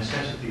about the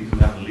necessity to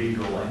have a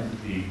legal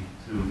entity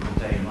to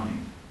contain money?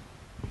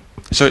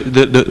 So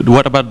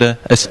what about the?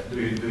 Do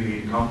you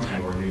need a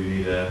company or do you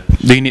need a?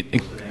 Do you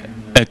need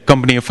a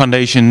company, a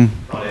foundation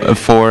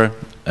for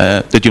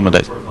the Joomla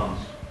Days?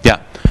 Yeah.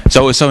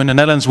 So in the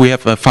Netherlands we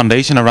have a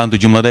foundation around the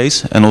Joomla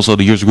Days and also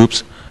the user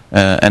groups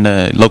and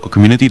the local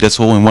community. That's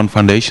all in one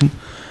foundation.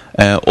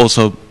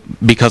 Also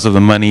because of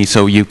the money,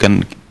 so you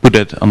can put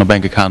it on a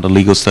bank account, the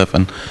legal stuff,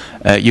 and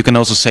you can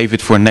also save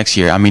it for next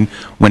year. I mean,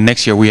 when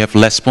next year we have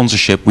less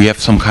sponsorship, we have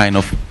some kind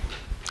of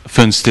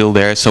funds still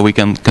there, so we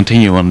can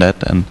continue on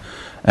that. And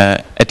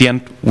at the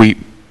end, we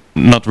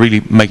not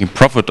really making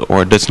profit,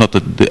 or that's not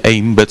the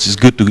aim, but it's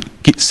good to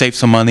save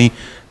some money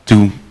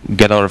to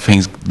get other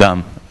things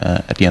done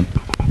at the end.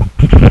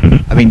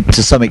 I mean,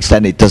 to some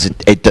extent,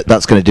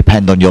 that's going to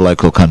depend on your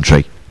local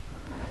country.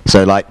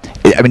 So, like,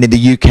 I mean, in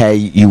the UK,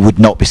 you would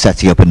not be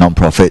setting up a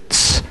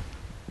non-profit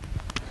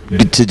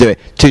to do it.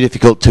 Too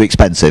difficult, too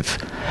expensive.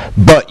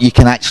 But you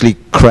can actually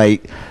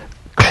create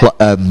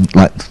a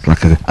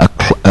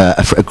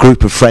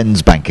group of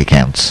friends bank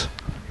accounts.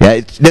 Yeah,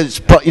 it's it's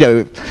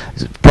a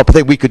proper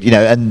thing. We could,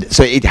 and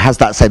so it has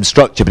that same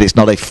structure, but it's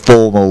not a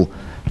formal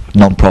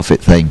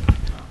non-profit thing.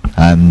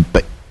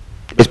 But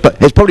it's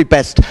probably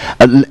best.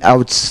 I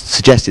would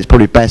suggest it's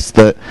probably best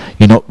that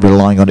you're not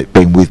relying on it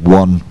being with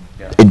one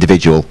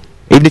individual.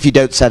 Even if you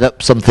don't set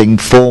up something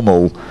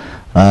formal,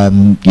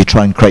 you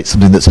try and create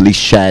something that's at least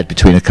shared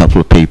between a couple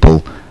of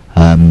people,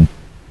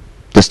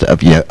 just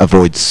to,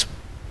 avoids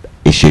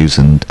issues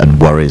and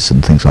worries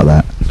and things like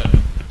that.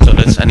 So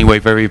that's anyway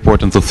very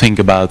important to think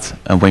about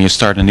when you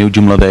start a new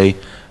Joomla Day.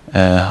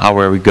 How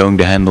are we going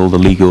to handle the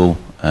legal,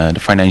 the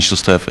financial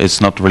stuff?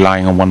 It's not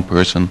relying on one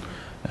person.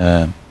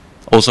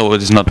 Also,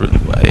 it is not.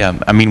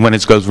 I mean, when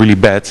it goes really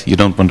bad, you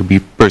don't want to be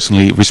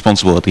personally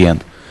responsible at the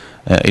end.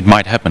 It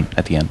might happen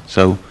at the end.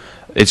 So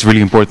it's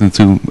really important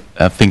to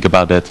think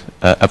about that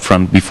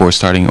upfront before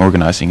starting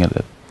organizing it.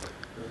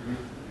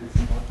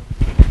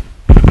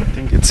 I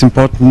think it's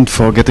important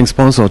for getting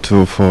sponsored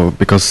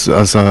because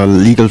as a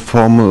legal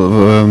form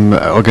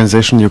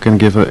organization, you can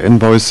give an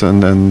invoice,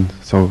 and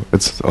so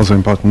it's also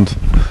important.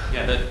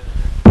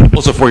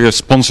 Also for your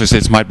sponsors,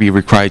 it might be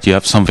required you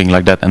have something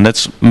like that, and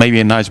that's maybe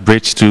a nice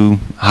bridge to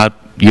how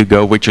you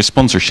go with your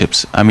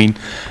sponsorships. I mean,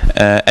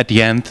 at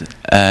the end,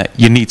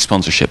 you need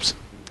sponsorships.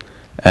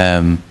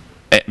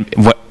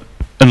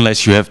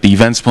 Unless you have the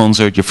event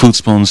sponsored, your food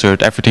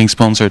sponsored, everything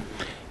sponsored,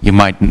 you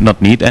might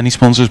not need any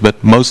sponsors,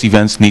 but most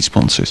events need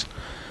sponsors.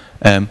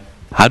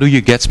 How do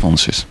you get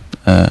sponsors?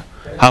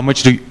 How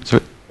much do you...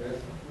 Sorry?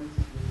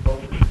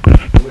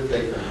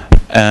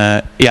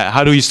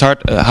 How do you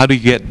start? How do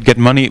you get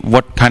money?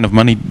 What kind of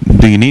money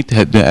do you need? Do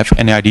you have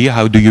any idea?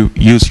 How do you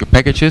use your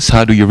packages?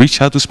 How do you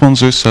reach out to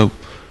sponsors? So,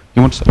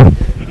 you want to start?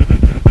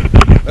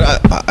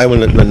 I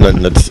will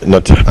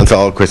not answer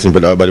all questions,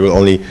 but I will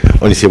only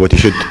say what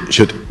you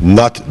should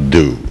not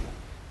do.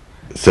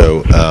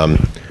 So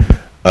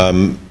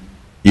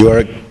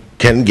you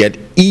can get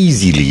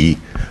easily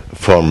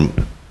from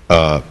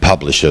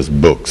publishers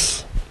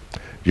books.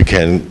 You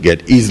can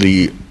get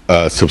easily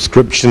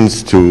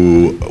subscriptions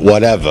to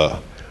whatever,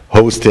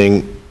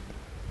 hosting.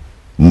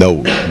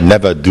 No,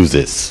 never do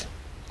this.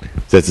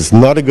 This is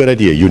not a good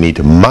idea. You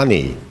need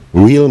money,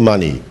 real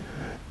money.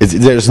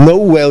 There's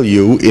no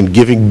value in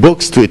giving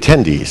books to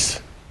attendees.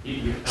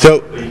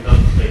 So,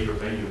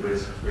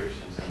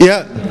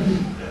 yeah.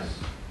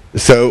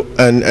 So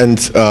and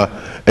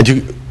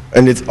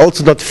it's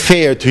also not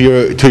fair to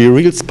your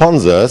real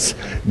sponsors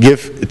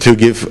to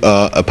give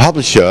a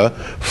publisher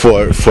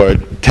for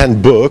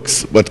 10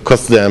 books, what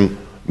costs them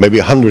maybe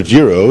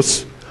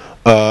 €100,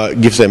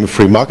 gives them a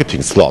free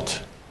marketing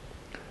slot.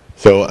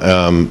 So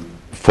and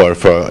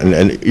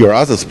your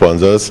other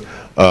sponsors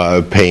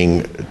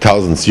paying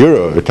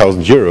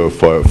 €1,000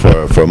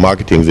 for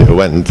marketing the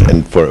event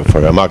and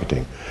for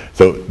marketing.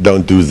 So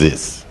don't do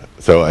this.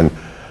 So and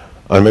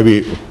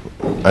maybe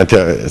I'll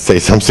say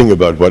something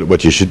about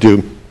what you should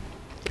do.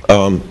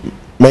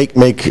 Make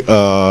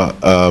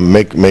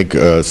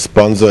a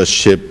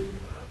sponsorship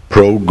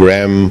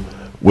program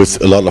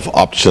with a lot of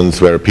options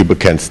where people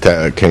can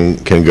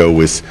go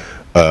with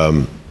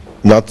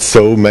not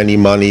so many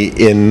money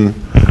in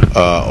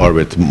or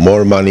with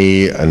more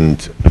money,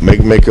 and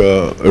make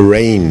a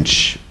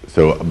range.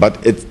 So,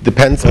 but it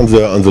depends on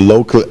the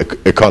local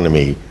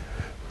economy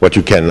what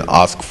you can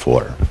ask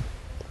for.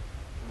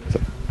 So,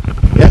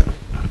 yeah.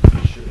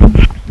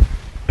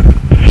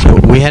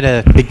 We had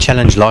a big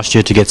challenge last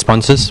year to get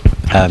sponsors.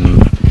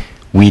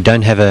 We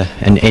don't have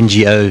an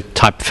NGO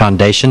type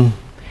foundation.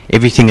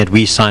 Everything that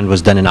we signed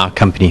was done in our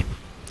company.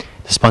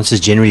 The sponsors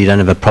generally don't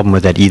have a problem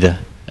with that either,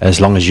 as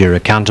long as you're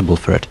accountable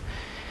for it.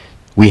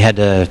 We had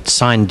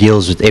signed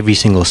deals with every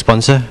single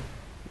sponsor,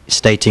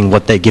 stating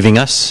what they're giving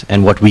us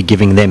and what we're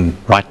giving them,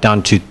 right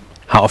down to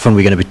how often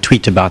we're going to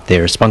tweet about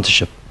their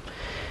sponsorship.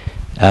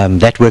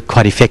 That worked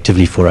quite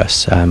effectively for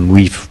us.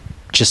 We've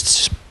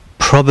just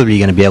probably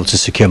going to be able to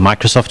secure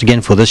Microsoft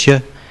again for this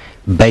year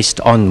based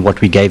on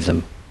what we gave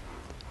them,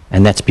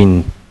 and that's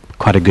been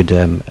quite a good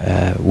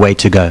way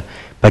to go.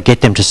 But get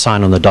them to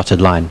sign on the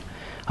dotted line.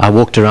 I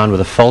walked around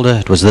with a folder,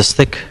 it was this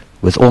thick,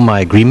 with all my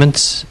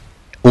agreements,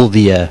 all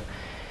the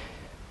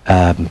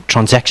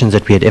transactions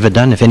that we had ever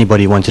done. If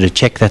anybody wanted to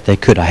check that, they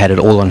could. I had it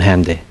all on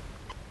hand there.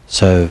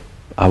 So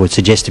I would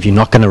suggest, if you're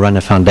not going to run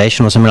a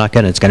foundation or something like that,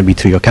 and it's going to be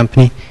through your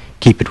company,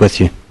 keep it with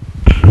you.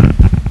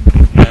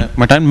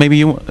 Martijn, maybe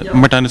you. Yeah.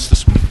 Martijn, is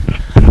this.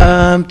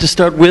 To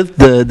start with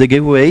the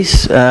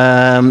giveaways,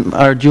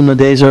 our Joomla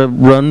Days are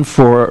run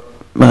for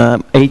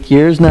 8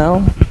 years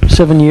now,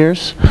 7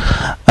 years.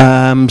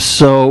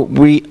 So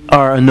we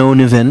are a known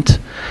event.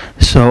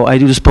 So I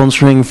do the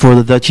sponsoring for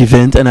the Dutch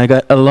event, and I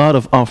got a lot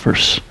of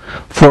offers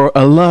for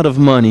a lot of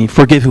money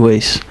for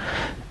giveaways.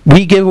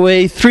 we give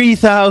away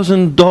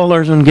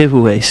 $3,000 on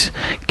giveaways.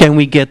 Can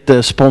we get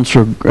the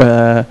sponsor,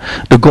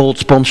 the gold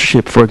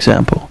sponsorship, for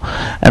example?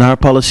 And our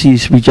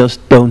policies, we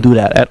just don't do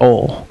that at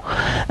all.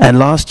 And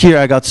last year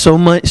I got so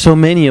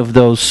many of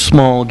those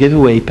small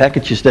giveaway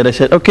packages that I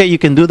said, okay, you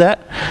can do that,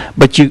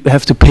 but you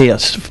have to pay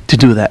us to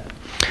do that.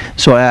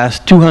 So I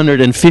asked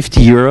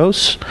 250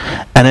 euros,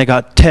 and I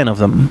got 10 of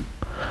them.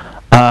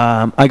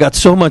 I got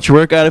so much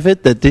work out of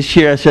it that this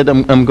year I said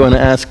I'm going to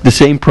ask the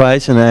same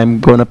price, and I'm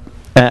going to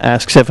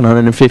ask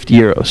 750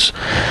 euros.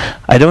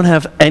 I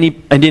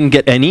didn't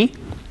get any,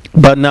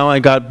 but now I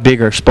got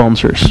bigger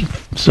sponsors,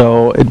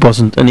 so it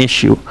wasn't an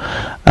issue.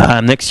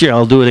 Next year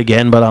I'll do it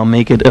again, but I'll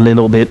make it a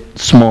little bit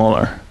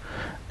smaller.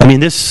 I mean,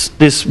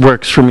 this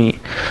works for me.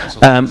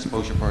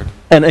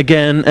 And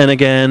again,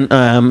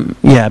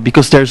 yeah,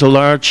 because there's a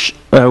large,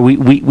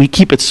 we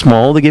keep it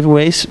small, the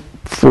giveaways,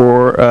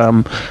 for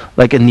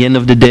like in the end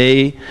of the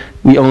day,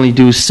 we only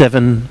do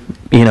 7,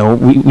 you know,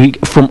 we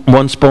from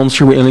one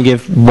sponsor we only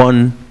give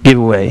 1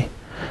 giveaway.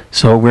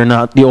 So we're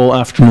not the whole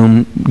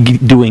afternoon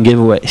doing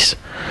giveaways,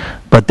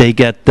 but they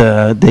get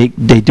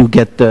they do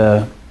get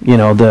the, you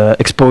know, the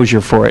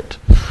exposure for it.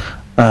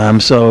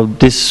 So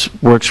this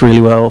works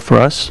really well for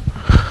us.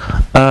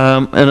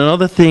 And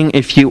another thing,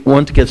 if you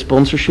want to get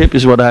sponsorship,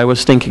 is what I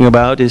was thinking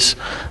about, is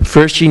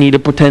first you need a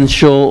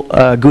potential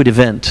good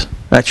event,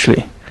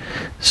 actually.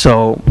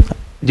 So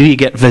do you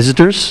get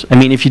visitors? I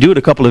mean, if you do it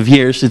a couple of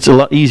years, it's a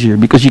lot easier,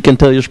 because you can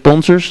tell your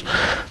sponsors,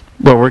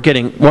 well, we're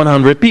getting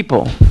 100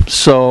 people.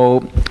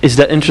 So is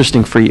that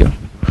interesting for you?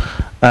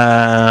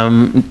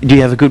 Do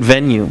you have a good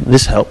venue?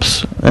 This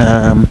helps.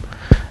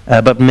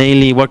 But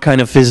mainly, what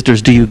kind of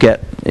visitors do you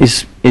get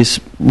is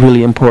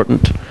really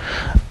important.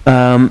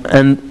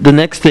 And the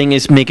next thing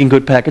is making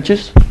good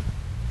packages,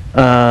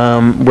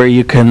 where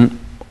you can,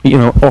 you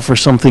know, offer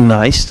something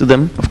nice to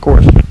them, of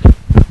course.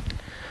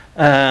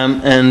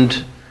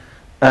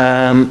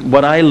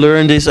 What I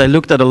learned is I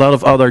looked at a lot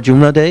of other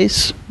Joomla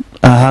days,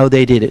 how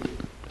they did it.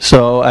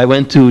 So I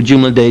went to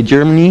Joomla Day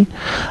Germany,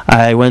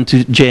 I went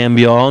to JM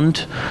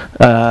Beyond,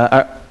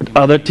 our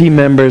other team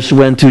members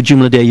went to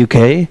Joomla Day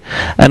UK,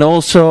 and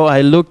also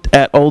I looked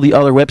at all the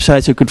other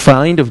websites I could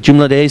find of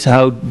Joomla Days,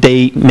 how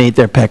they made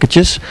their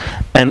packages,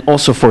 and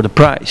also for the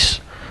price.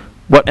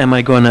 What am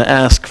I going to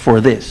ask for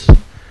this?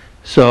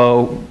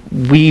 So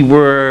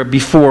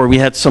before we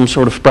had some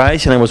sort of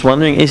price, and I was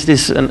wondering, is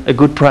this a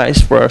good price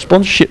for our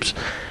sponsorships?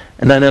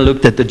 And then I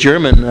looked at the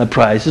German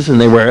prices, and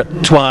they were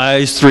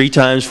 2x,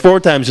 3x,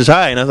 4x as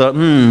high. And I thought,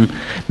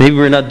 maybe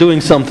we're not doing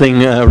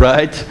something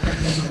right.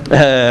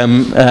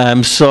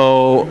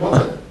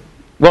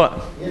 What?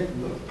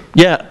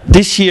 Yeah,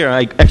 this year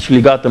I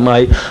actually got them.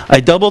 I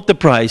doubled the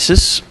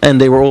prices, and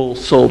they were all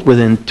sold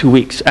within 2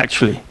 weeks,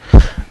 actually.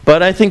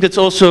 But I think that's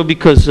also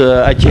because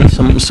I changed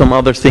some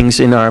other things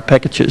in our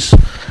packages.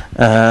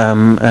 I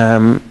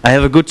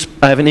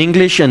have an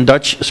English and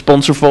Dutch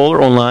sponsor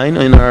folder online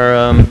in our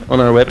on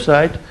our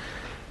website,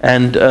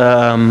 and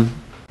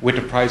with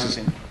the prices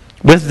in.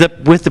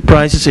 With the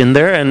prices in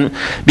there. And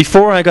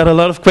before I got a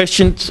lot of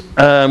questions.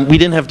 We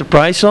didn't have the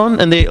price on,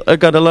 and I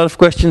got a lot of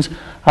questions.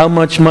 How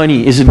much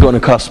money is it going to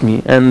cost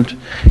me? And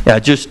yeah,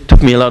 it just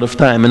took me a lot of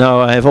time. And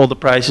now I have all the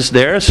prices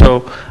there,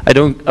 so I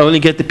only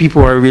get the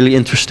people who are really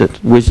interested,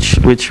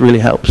 which really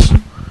helps.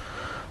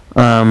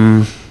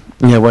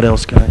 Yeah, what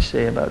else can I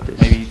say about this?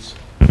 Maybe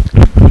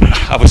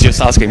I was just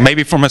asking,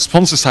 maybe from a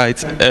sponsor side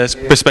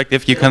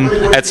perspective, you can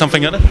add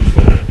something on it?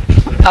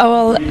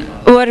 Well,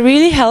 what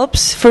really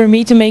helps for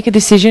me to make a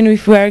decision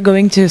if we are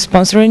going to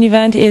sponsor an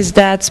event is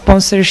that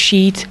sponsor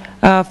sheet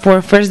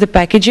for first the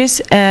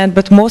packages,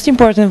 but most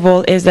important of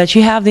all is that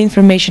you have the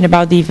information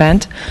about the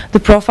event, the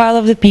profile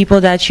of the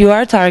people that you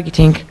are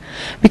targeting,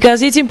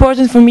 because it's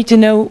important for me to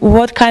know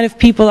what kind of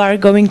people are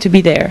going to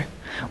be there.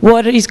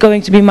 What is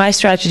going to be my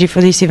strategy for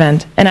this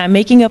event? And I'm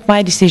making up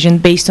my decision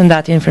based on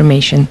that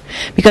information.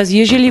 Because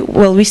usually,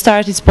 well, we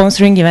started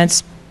sponsoring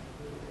events.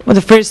 Well,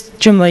 the first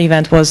Joomla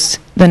event was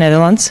the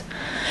Netherlands.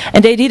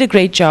 And they did a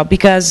great job,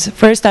 because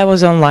first I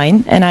was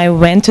online and I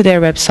went to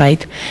their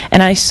website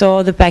and I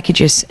saw the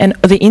packages and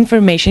the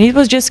information. It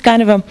was just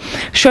kind of a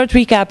short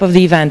recap of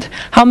the event.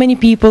 How many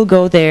people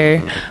go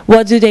there?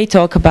 What do they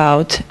talk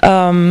about?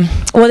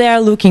 What they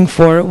are looking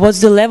for?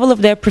 What's the level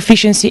of their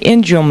proficiency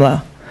in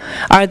Joomla?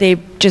 Are they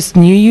just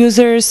new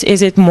users?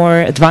 Is it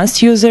more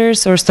advanced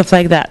users or stuff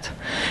like that?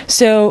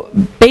 So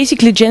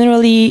basically,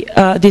 generally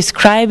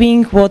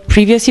describing what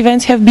previous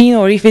events have been,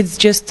 or if it's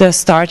just a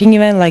starting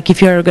event, like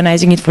if you're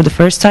organizing it for the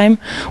first time,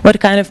 what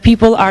kind of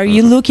people are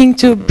you looking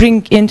to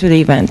bring into the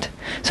event?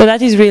 So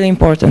that is really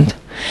important.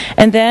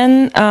 And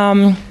then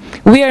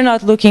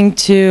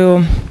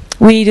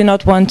we do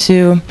not want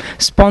to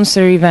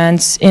sponsor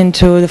events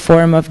into the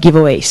form of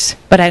giveaways.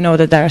 But I know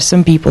that there are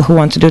some people who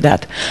want to do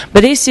that.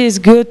 But this is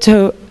good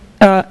to,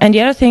 and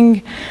the other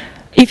thing,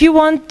 if you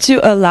want to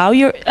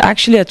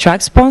actually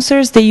attract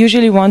sponsors, they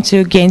usually want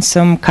to gain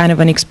some kind of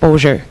an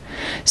exposure.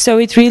 So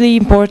it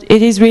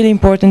is really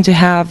important to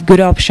have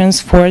good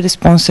options for the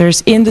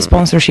sponsors in the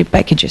sponsorship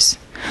packages.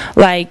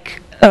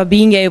 Like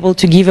being able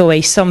to give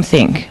away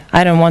something.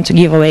 I don't want to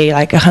give away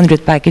like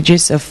 100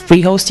 packages of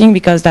free hosting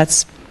because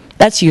that's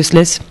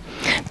useless.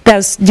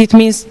 This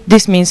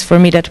means for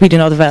me that we do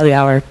not value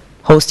our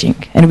hosting,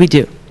 and we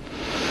do.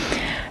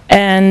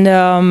 And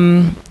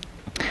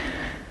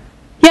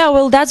yeah,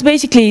 well, that's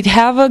basically it.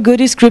 Have a good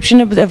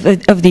description of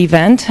the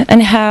event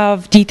and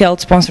have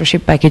detailed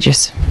sponsorship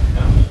packages.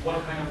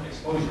 What kind of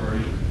exposure are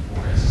you looking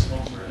for as a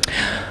sponsor?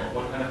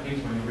 What kind of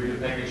things when you read a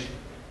package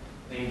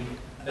think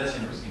that's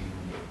interesting?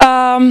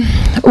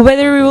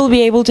 Whether we will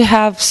be able to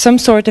have some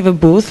sort of a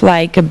booth,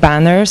 like a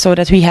banner, so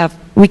that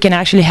we can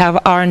actually have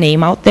our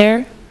name out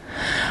there.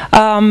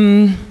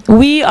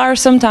 We are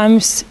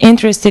sometimes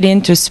interested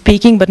into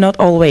speaking, but not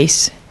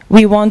always.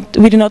 We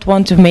do not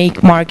want to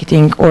make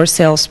marketing or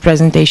sales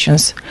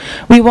presentations.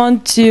 We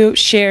want to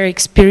share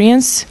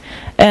experience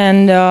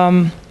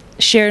and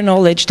share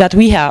knowledge that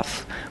we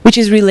have, which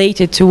is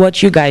related to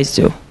what you guys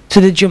do, to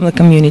the Joomla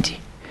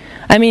community.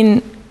 I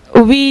mean,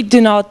 we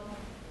do not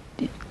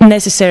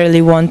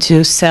necessarily want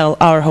to sell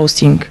our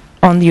hosting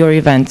on your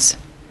events.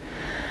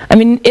 I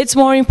mean, it's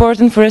more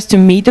important for us to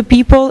meet the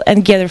people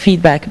and gather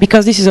feedback,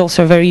 because this is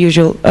also a very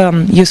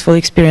useful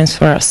experience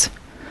for us.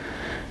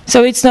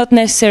 So it's not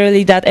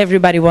necessarily that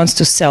everybody wants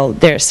to sell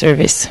their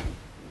service.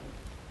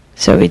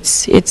 So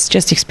it's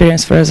just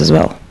experience for us as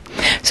well.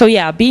 So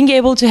yeah, being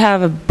able to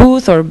have a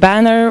booth or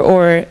banner,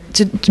 or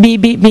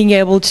being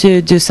able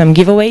to do some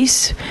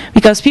giveaways,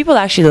 because people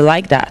actually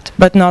like that,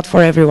 but not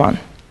for everyone.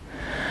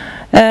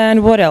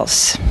 And what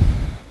else?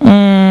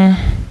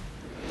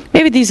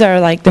 Maybe these are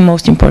like the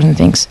most important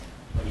things.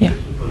 Yeah.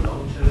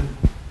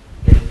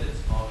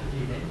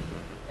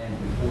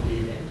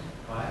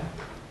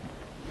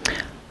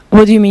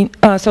 What do you mean?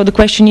 So the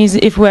question is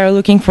if we are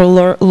looking for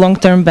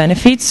long-term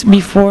benefits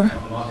before?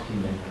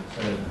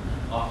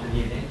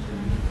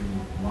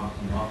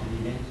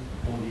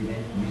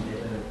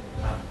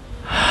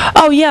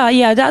 Oh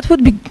yeah, that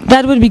would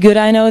be good.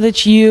 I know that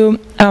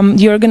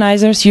the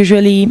organizers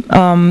usually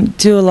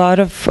do a lot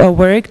of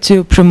work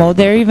to promote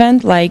their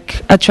event,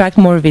 like attract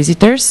more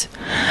visitors.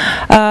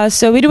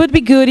 So it would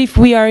be good if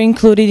we are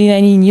included in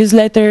any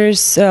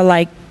newsletters,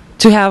 like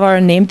to have our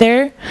name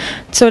there,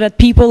 so that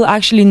people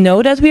actually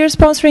know that we are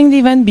sponsoring the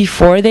event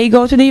before they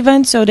go to the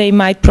event. So they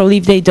might, probably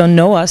if they don't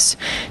know us,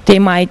 they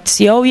might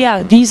see, oh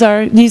yeah, these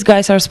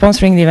guys are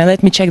sponsoring the event,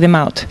 let me check them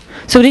out.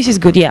 So this is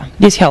good, yeah,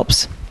 this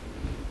helps.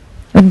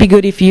 It would be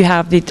good if you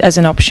have it as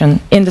an option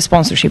in the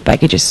sponsorship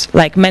packages,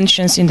 like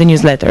mentions in the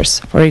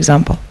newsletters, for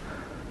example.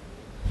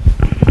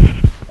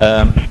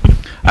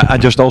 I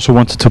just also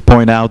wanted to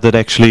point out that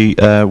actually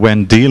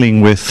when dealing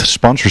with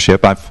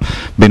sponsorship, I've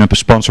been a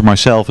sponsor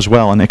myself as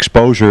well, and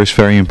exposure is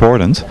very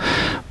important,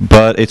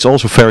 but it's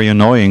also very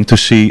annoying to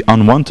see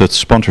unwanted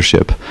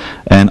sponsorship.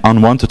 And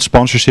unwanted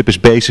sponsorship is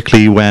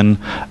basically when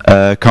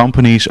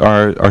companies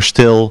are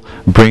still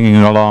bringing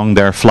along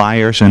their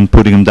flyers and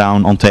putting them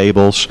down on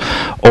tables,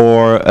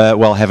 or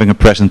well, having a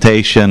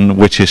presentation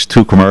which is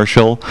too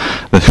commercial.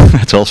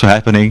 That's also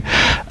happening.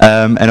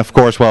 And of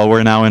course, well,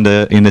 we're now in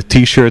the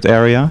t-shirt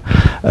area.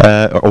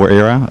 Or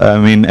era. I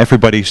mean,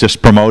 everybody's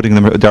just promoting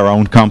their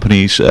own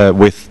companies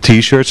with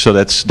T-shirts, so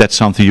that's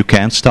something you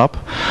can't stop.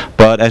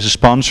 But as a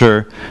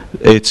sponsor,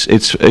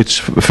 it's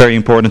very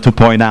important to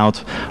point out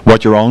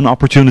what your own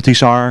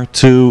opportunities are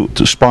to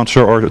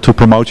sponsor or to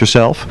promote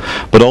yourself.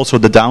 But also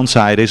the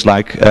downside is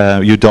like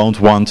you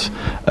don't want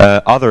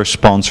other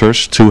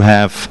sponsors to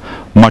have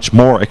much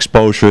more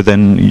exposure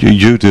than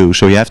you do.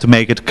 So you have to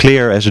make it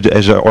clear as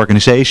an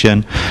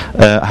organization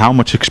how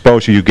much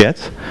exposure you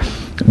get,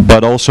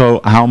 but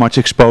also how much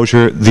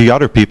exposure the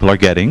other people are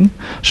getting,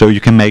 so you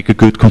can make a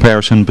good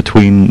comparison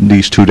between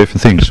these two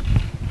different things.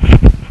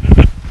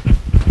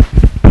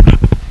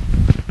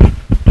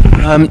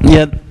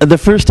 Yeah, the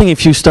first thing,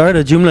 if you start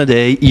a Joomla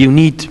Day, you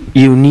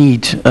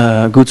need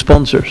good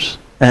sponsors.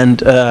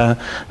 And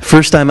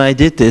first time I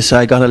did this,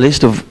 I got a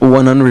list of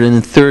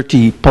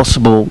 130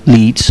 possible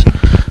leads,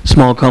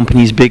 small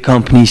companies, big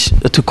companies,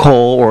 to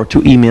call or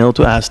to email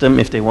to ask them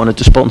if they wanted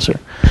to sponsor,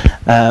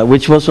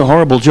 which was a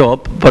horrible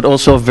job, but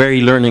also a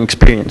very learning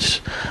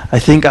experience. I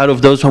think out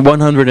of those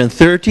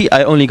 130,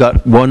 I only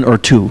got 1 or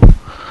 2.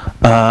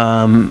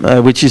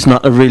 Which is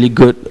not a really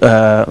good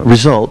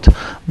result,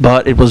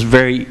 but it was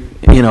very,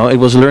 it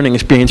was a learning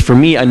experience for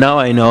me, and now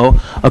I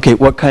know, okay,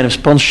 what kind of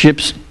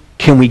sponsorships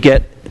can we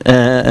get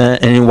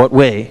and in what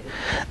way.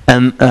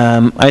 And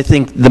I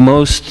think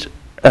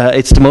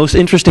it's the most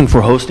interesting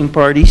for hosting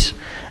parties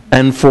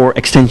and for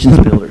extensions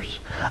builders.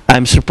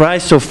 I'm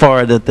surprised so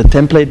far that the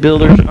template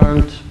builders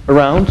aren't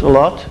around a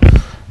lot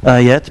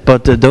yet,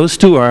 but those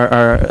two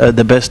are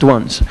the best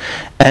ones.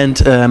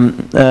 And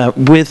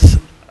with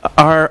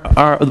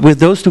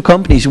those two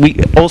companies, we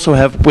also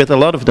have, with a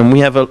lot of them, we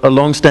have a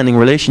long-standing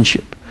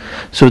relationship.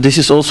 So this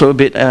is also a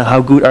bit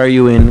how good are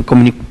you in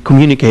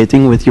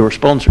communicating with your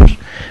sponsors.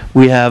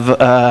 We have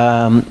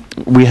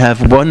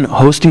one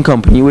hosting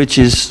company which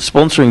is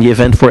sponsoring the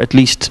event for at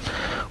least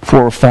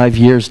 4 or 5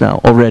 years now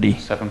already.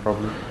 7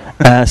 probably.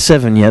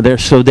 7, yeah.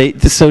 So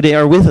they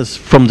are with us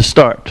from the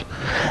start.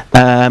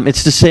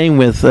 It's the same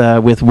with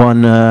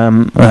one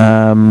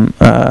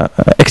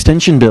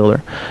extension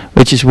builder,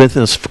 which is with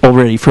us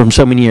already from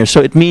so many years.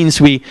 So it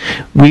means we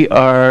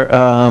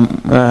are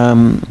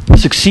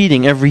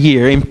succeeding every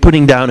year in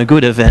putting down a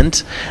good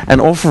event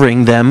and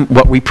offering them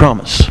what we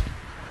promise.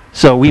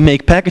 So we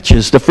make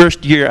packages. The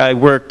first year I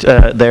worked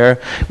there,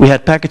 we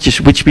had packages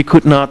which we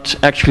could not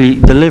actually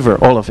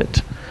deliver all of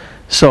it.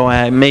 So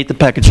I made the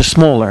packages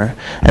smaller,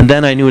 and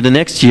then I knew the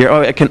next year,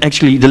 oh, I can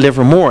actually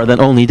deliver more than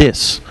only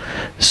this.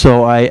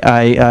 So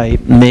I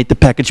made the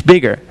package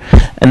bigger.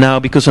 And now,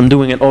 because I'm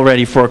doing it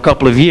already for a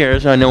couple of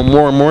years, I know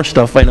more and more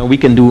stuff. I know we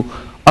can do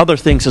other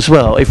things as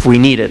well if we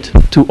need it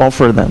to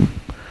offer them.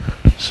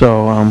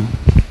 So,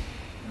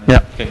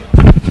 yeah. Okay.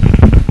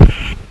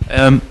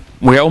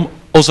 We're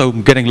also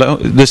getting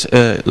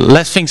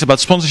less things about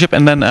sponsorship,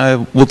 and then I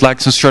would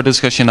like some short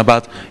discussion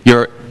about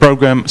your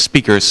program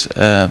speakers.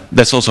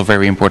 That's also a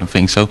very important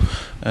thing. So,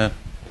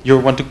 you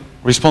want to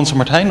respond to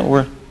Martijn,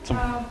 or? Just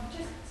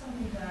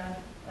something that,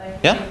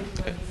 yeah?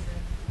 Okay.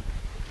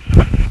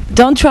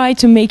 Don't try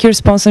to make your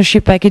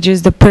sponsorship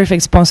packages the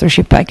perfect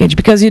sponsorship package,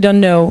 because you don't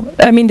know.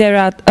 I mean, there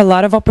are a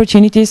lot of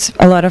opportunities,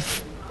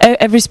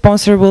 every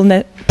sponsor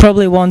will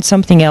probably want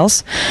something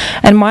else.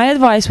 And my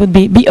advice would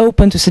be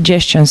open to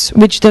suggestions,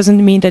 which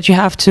doesn't mean that you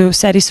have to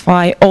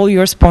satisfy all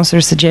your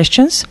sponsor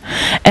suggestions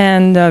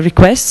and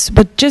requests,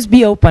 but just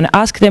be open.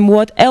 Ask them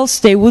what else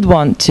they would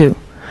want to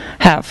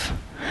have.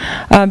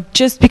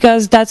 Just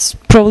because that's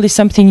probably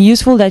something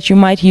useful that you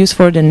might use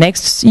for the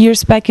next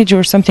year's package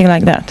or something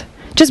like that.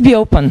 Just be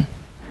open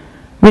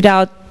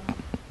without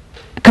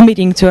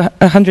committing to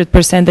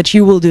 100% that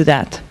you will do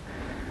that.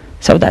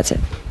 So that's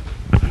it.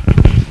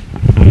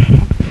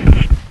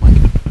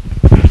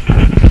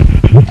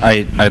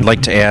 I'd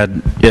like to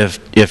add,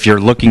 if you're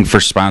looking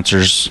for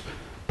sponsors,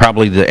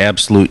 probably the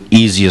absolute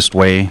easiest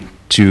way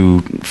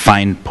to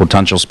find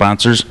potential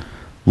sponsors,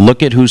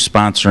 look at who's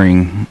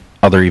sponsoring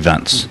other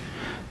events.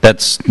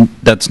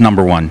 That's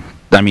number one.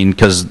 I mean,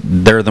 because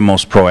they're the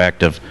most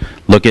proactive.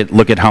 Look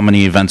at how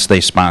many events they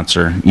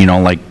sponsor. You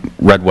know, like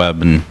Red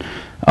Web and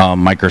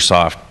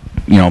Microsoft.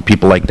 You know,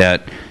 people like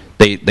that.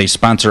 They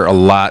sponsor a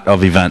lot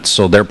of events,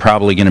 so they're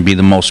probably going to be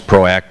the most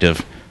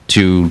proactive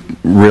to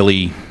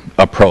really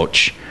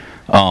approach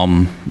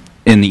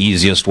in the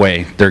easiest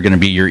way. They're going to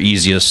be your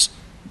easiest,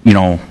 you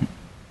know,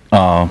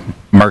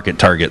 market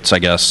targets, I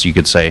guess you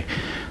could say.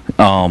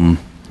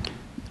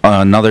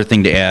 Another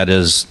thing to add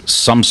is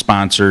some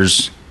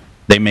sponsors,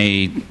 they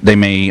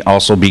may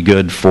also be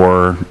good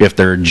for, if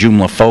they're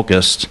Joomla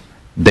focused,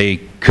 they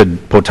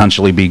could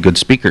potentially be good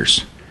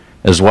speakers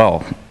as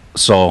well.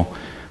 So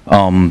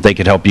they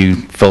could help you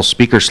fill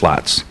speaker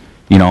slots,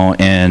 you know,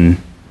 and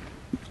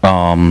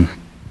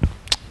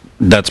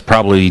that's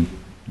probably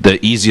the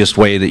easiest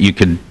way that you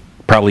could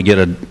probably get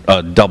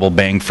a double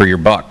bang for your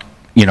buck,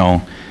 you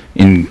know,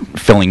 in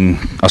filling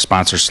a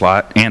sponsor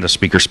slot and a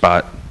speaker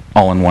spot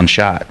all in one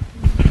shot.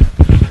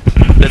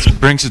 That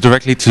brings us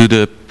directly to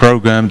the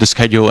program, the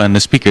schedule, and the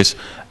speakers.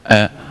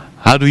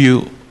 How do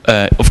you,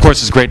 of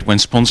course it's great when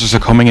sponsors are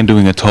coming and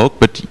doing a talk,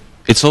 but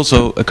it's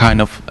also a kind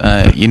of,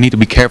 you need to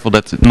be careful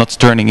that it's not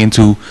turning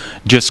into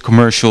just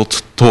commercial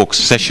talk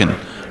session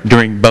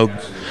during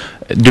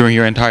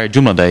your entire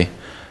Joomla day.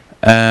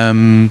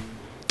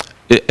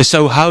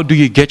 So how do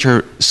you get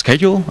your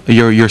schedule,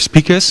 your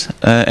speakers,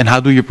 and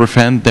how do you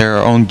prevent their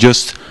own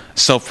just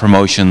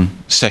self-promotion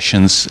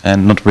sessions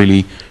and not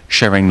really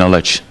sharing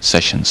knowledge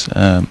sessions?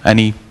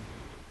 Any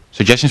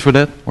suggestions for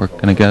that? Or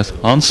can I guess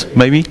Hans,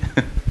 maybe?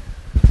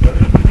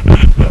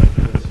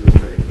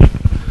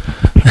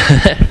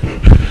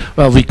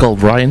 Well, we call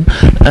Brian,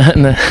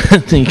 and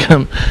he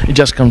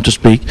just come to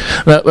speak.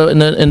 Well,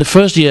 in the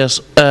first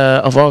years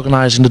of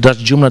organizing the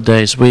Dutch Joomla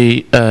Days,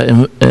 we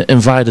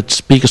invited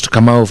speakers to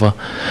come over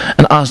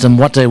and ask them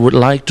what they would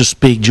like to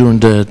speak during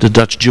the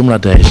Dutch Joomla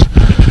Days.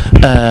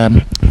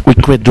 We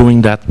quit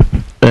doing that.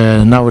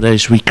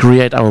 Nowadays we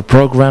create our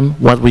program,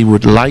 what we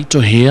would like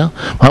to hear,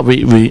 what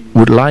we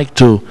would like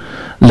to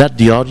let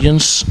the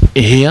audience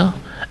hear,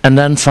 and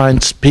then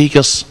find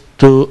speakers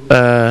to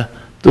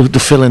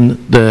fill in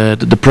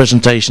the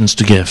presentations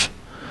to give.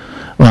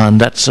 Well,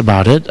 and that's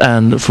about it,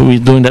 and we're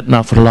doing that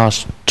now for the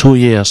last 2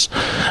 years,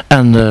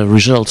 and the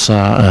results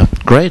are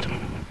great.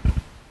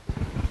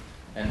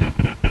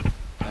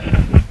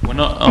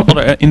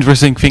 Another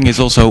interesting thing is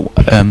also,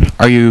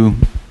 are you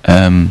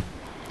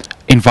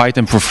invite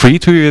them for free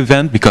to your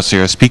event because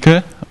they're a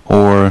speaker,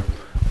 or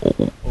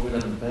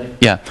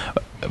yeah,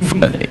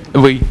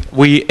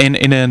 we in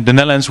the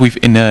Netherlands we've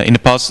in the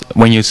past,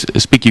 when you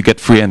speak you get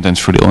free entrance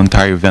for the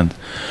entire event,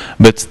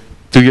 but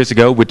 2 years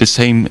ago with the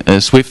same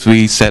Swift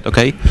we said,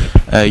 okay,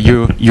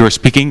 you're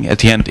speaking, at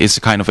the end it's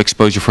a kind of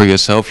exposure for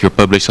yourself, you're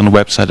published on the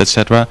website,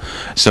 etc.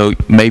 So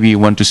maybe you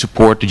want to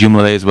support the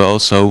Joomla Day as well,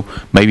 so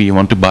maybe you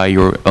want to buy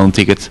your own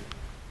ticket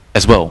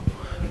as well.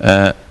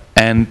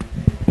 And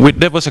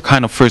that was a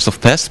kind of first of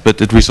test, but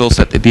it results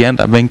that at the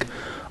end I think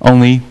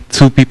only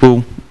 2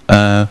 people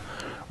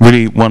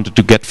really wanted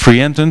to get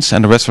free entrance,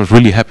 and the rest was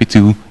really happy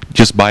to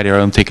just buy their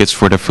own tickets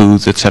for their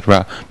foods,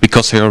 etc.,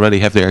 because they already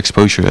have their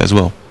exposure as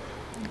well.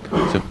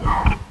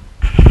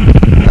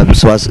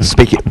 So as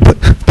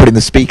putting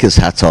the speaker's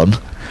hat on,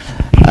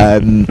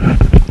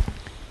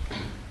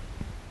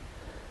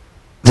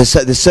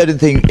 there's certain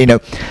thing, you know,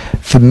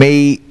 for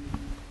me,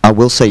 I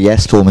will say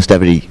yes to almost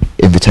every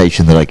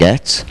invitation that I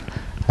get,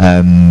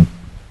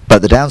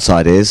 but the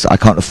downside is I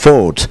can't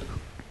afford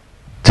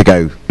to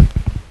go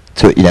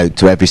to, you know,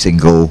 to every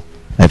single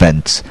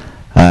event,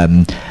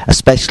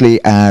 especially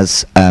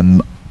as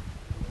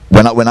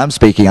when I'm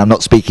speaking, I'm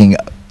not speaking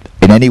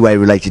in any way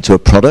related to a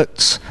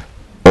product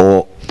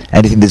or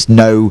anything. There's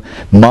no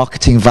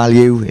marketing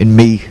value in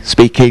me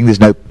speaking. There's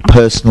no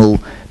personal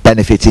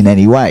benefit in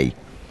any way.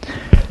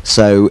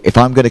 So if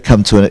I'm going to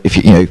come to if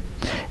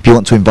you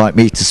want to invite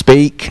me to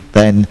speak,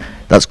 then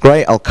that's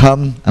great. I'll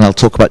come and I'll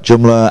talk about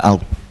Joomla.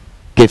 I'll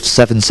give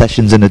 7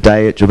 sessions in a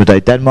day at Joomla Day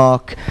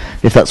Denmark,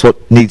 if that's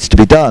what needs to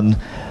be done.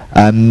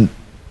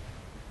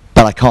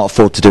 But I can't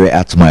afford to do it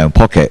out of my own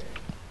pocket.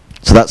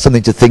 So that's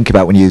something to think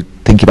about when you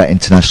think about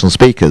international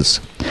speakers.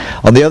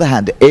 On the other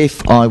hand,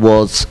 if I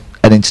was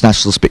an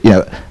international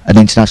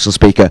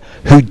speaker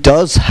who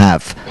does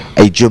have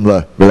a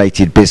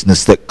Joomla-related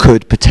business that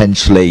could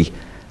potentially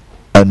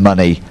earn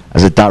money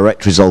as a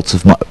direct result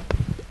of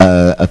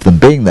them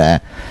being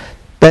there,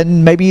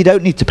 then maybe you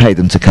don't need to pay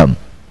them to come.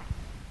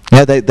 You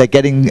know, they're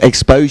getting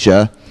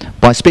exposure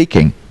by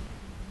speaking.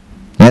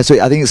 Yeah, so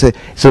I think it's a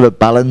sort of a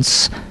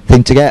balance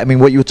thing to get. I mean,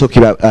 what you were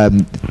talking about,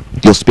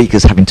 your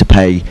speakers having to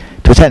pay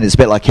to attend, it's a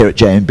bit like here at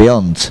J and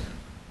Beyond.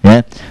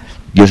 Yeah,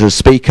 you're a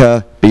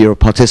speaker, but you're a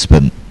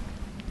participant.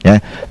 Yeah,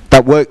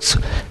 that works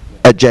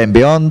at J and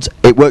Beyond.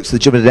 It works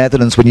at the Joomla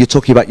Netherlands when you're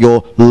talking about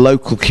your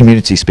local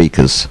community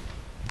speakers.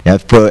 Yeah,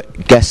 for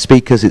guest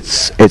speakers,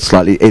 it's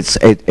slightly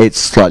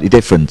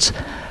different.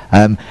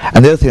 And the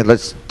other thing,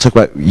 let's talk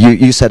about.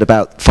 You said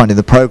about finding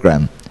the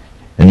program,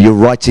 and you're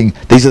writing.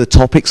 These are the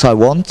topics I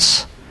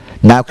want.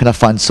 Now, can I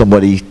find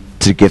somebody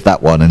to give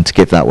that one and to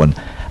give that one?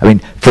 I mean,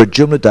 for a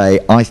Joomla Day,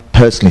 I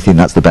personally think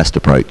that's the best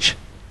approach.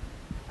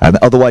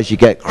 Otherwise, you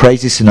get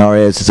crazy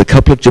scenarios. There's a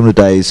couple of Joomla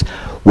Days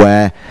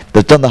where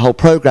they've done the whole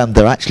program.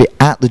 They're actually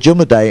at the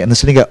Joomla Day, and they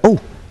suddenly go, "Oh,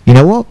 you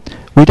know what?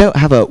 We don't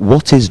have a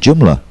what is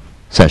Joomla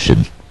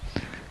session.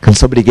 Can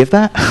somebody give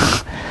that?"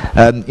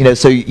 You know,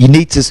 so you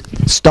need to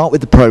start with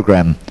the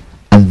program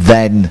and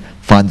then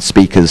find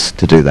speakers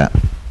to do that.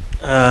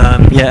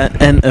 Yeah,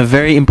 and a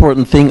very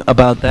important thing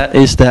about that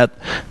is that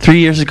 3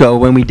 years ago,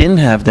 when we didn't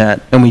have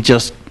that, and we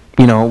just,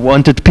 you know,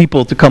 wanted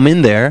people to come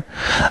in there,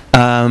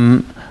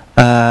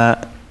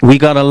 we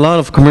got a lot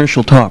of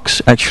commercial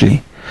talks,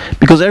 actually,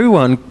 because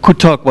everyone could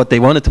talk what they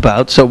wanted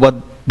about. So what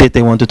did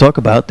they want to talk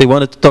about? They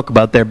wanted to talk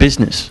about their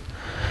business.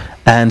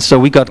 And so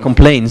we got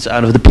complaints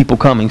out of the people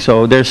coming.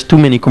 So there's too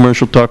many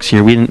commercial talks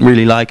here. We didn't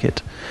really like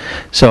it.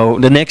 So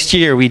the next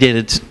year we did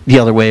it the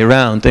other way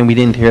around, and we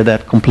didn't hear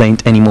that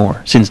complaint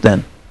anymore since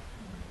then.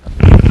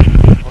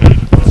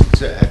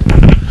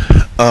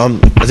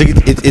 I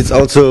think it's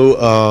also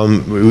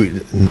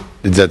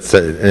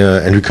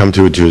and we come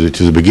to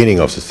the beginning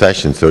of the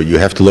session. So you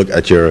have to look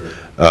at your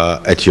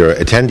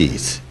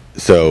attendees.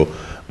 So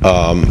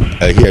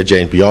here at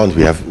J and Beyond,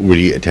 we have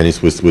really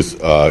attendees with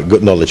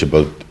good knowledge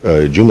about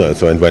Joomla.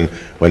 So, and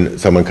when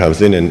someone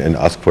comes in and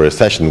asks for a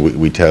session,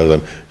 we tell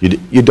them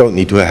you don't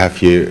need to have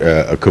here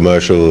a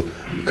commercial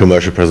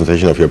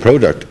presentation of your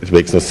product. It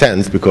makes no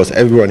sense because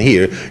everyone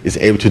here is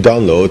able to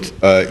download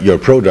your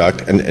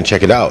product and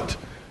check it out.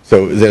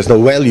 So there's no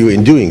value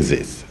in doing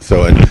this.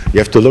 So, and you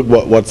have to look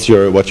what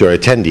your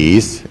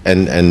attendees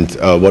and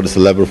what is the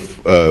level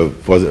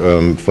from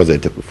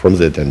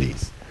the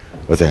attendees,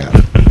 what they have.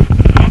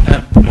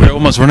 We're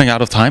almost running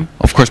out of time.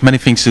 Of course, many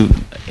things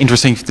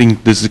interesting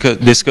things to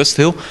discuss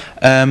still.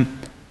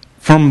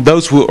 From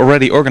those who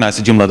already organized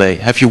the Joomla Day,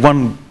 have you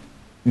one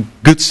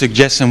good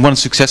suggestion, one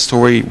success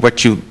story,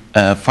 what you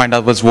find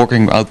out what's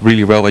working out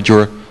really well at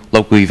your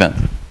local event?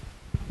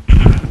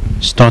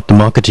 Start the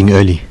marketing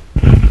early.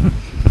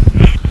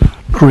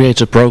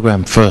 Create a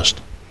program first.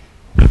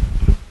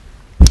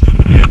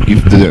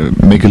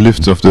 Make a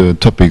list of the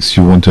topics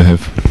you want to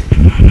have.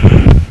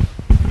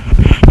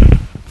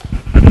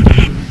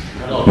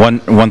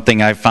 One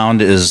thing I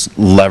found is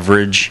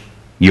leverage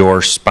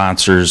your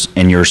sponsors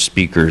and your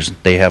speakers.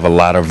 They have a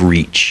lot of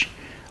reach.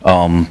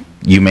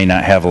 You may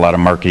not have a lot of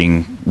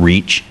marketing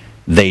reach.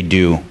 They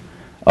do.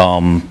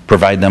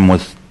 Provide them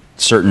with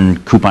certain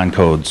coupon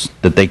codes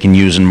that they can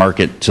use and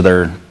market to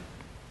their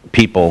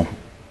people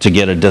to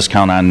get a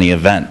discount on the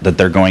event that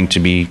they're going to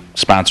be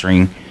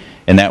sponsoring,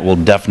 and that will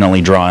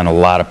definitely draw in a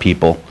lot of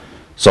people.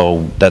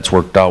 So that's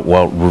worked out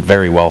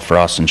very well for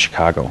us in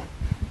Chicago.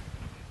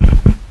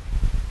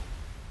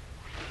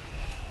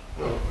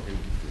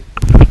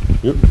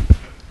 Yep.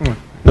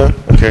 No?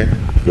 Okay,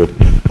 good.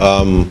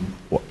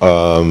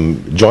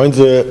 Join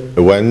the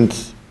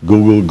event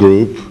Google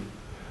group,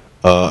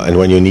 and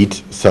when you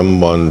need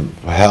someone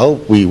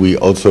help, we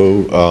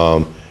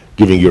also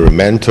giving you a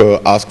mentor,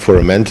 ask for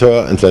a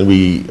mentor, and then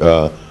we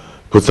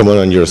put someone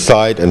on your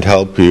side and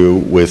help you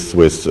with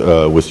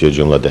your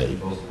Joomla day.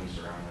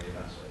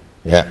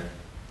 Yeah,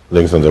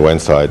 links on the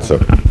website. So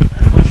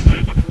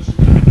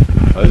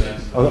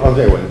on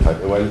their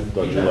website,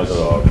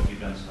 events.joomla.org.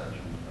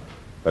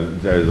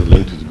 But there is a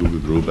link to the Google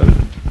group, and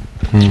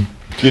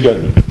you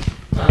don't need.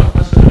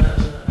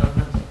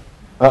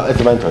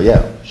 As a mentor,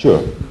 yeah,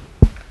 sure.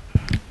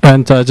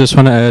 And I just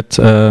want to add,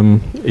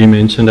 you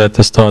mentioned at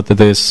the start that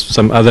there's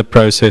some other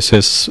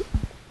processes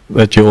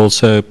that you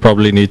also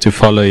probably need to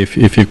follow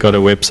if you've got a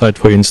website,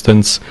 for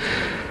instance.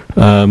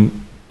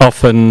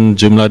 Often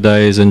Joomla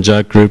days and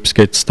JUG groups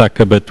get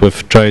stuck a bit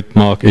with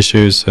trademark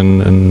issues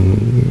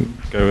and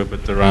go a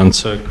bit around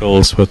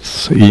circles with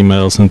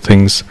emails and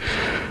things.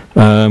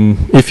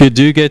 If you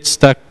do get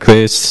stuck,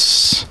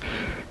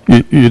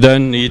 you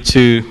don't need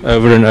to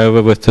over and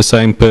over with the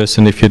same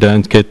person. If you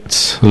don't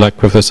get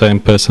luck with the same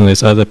person,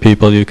 there's other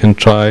people you can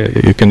try.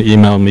 You can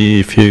email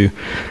me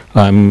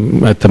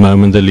I'm at the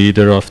moment the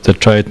leader of the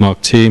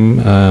trademark team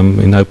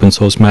in open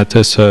source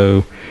matters.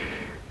 So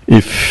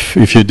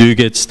if you do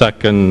get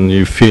stuck and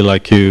you feel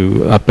like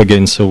you're up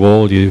against a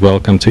wall, you're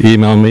welcome to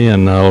email me,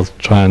 and I'll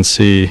try and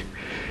see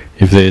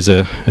if there's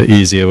a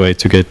easier way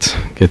to get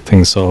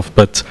things solved.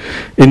 But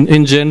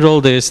in general,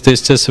 there's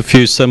just a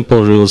few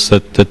simple rules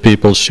that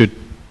people should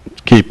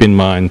keep in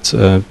mind,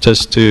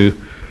 just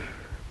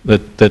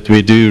that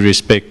we do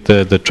respect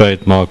the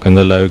trademark and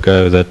the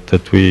logo,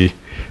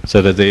 so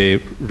that there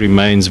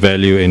remains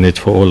value in it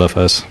for all of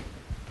us.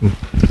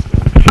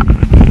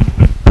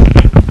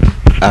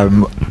 I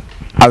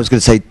was going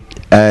to say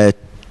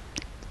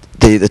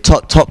the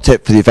top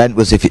tip for the event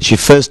was, if it's your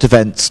first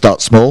event,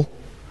 start small.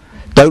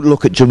 Don't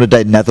look at Joomla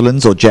Day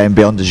Netherlands or J and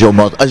Beyond as your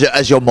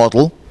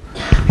model.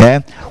 Yeah,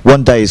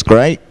 one day is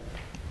great.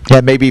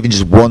 Yeah, maybe even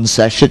just one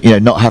session.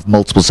 Not have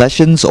multiple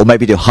sessions, or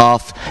maybe do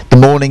half the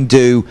morning,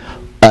 do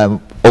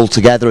all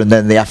together, and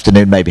then the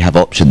afternoon maybe have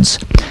options.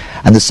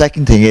 And the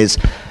second thing is,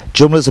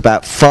 Joomla is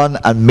about fun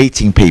and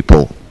meeting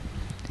people.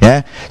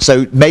 Yeah,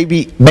 so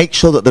maybe make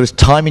sure that there is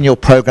time in your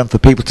program for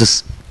people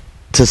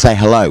to say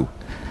hello.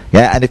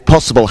 Yeah, and if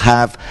possible,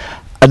 have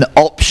an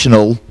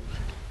optional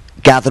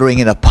gathering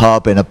in a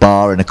pub, in a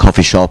bar, in a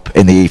coffee shop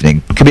in the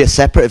evening. It could be a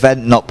separate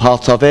event, not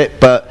part of it,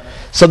 but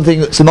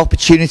some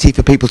opportunity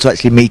for people to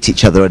actually meet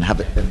each other and have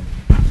it.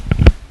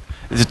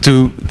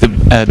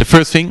 The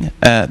first thing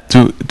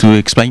to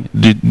explain,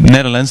 the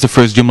Netherlands, the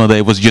first Joomla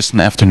Day was just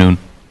an afternoon.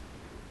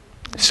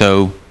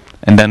 So,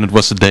 and then it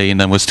was a day, and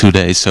then it was 2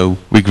 days. So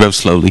we grow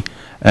slowly.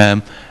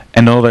 And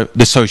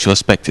the social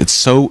aspect, it's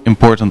so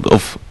important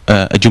of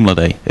a Joomla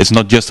Day. It's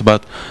not just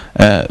about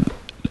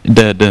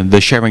the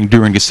sharing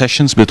during the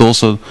sessions, but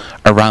also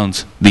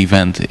around the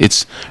event.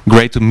 It's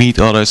great to meet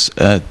others,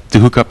 to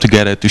hook up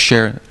together, to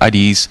share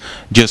ideas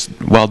just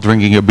while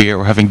drinking a beer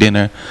or having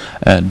dinner.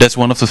 That's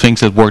one of the things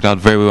that worked out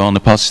very well in the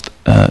past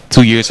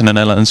 2 years in the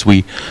Netherlands.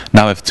 We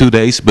now have 2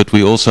 days, but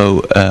we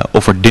also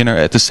offer dinner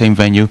at the same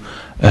venue,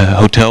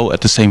 hotel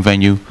at the same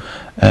venue.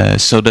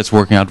 So that's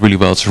working out really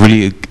well. It's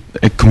really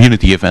a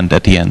community event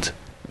at the end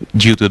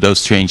due to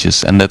those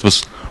changes, and that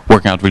was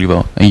working out really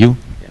well. And you?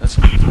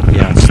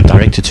 Yeah, it's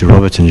directed to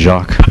Robert and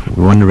Jacques.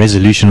 We want a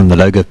resolution on the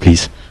logo,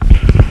 please.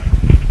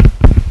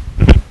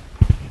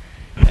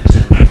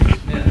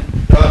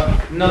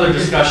 Another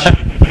discussion.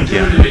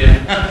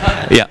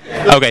 Yeah.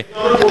 Okay.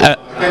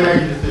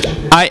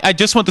 I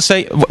just want to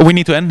say we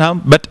need to end now,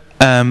 but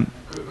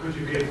could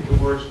you give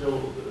the word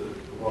still,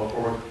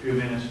 for a few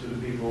minutes to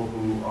the people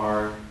who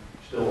are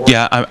still?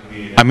 Yeah,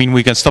 I mean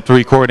we can stop the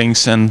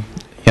recordings and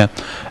yeah,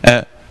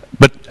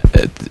 but.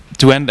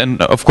 To end,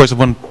 and of course I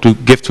want to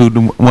give to the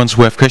ones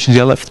who have questions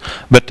left,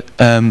 but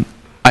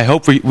I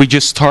hope we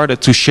just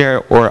started to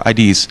share our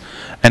ideas,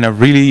 and I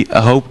really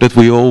hope that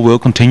we all will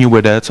continue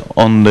with that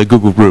on the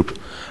Google group.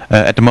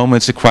 At the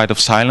moment it's a quiet of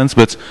silence,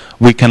 but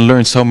we can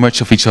learn so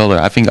much of each other.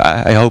 I think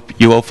I hope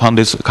you all found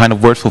this kind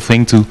of worthwhile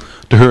thing to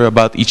hear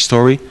about each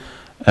story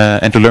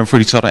and to learn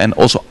from each other, and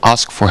also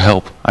ask for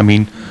help. I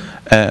mean,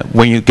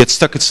 when you get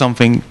stuck at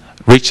something,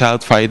 reach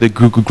out via the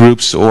Google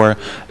groups or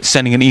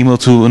sending an email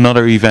to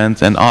another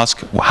event and ask,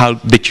 how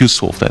did you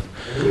solve that?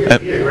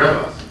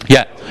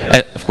 Yeah,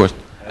 of course.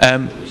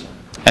 And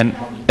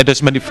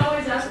there's many.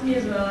 Always ask me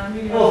as well. I'm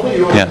really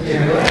yeah.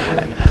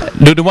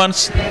 Do the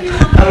ones. On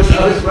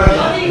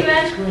the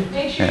event,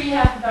 make sure you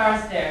have the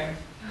bars there.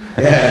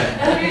 Yeah.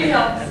 That really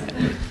helps.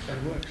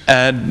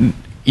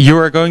 You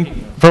are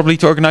going probably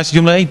to organize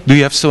Joomla Day. Do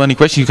you have still any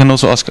questions? You can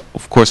also ask,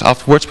 of course,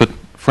 afterwards. But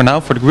for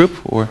now, for the group,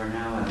 or.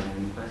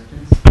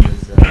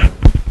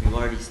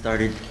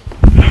 Started.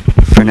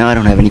 For now, I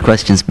don't have any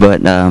questions,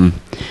 but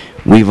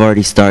we've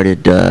already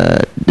started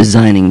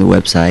designing the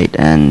website,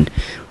 and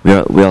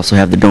we also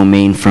have the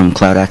domain from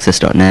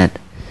cloudaccess.net,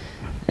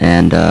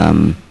 and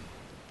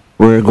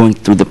we're going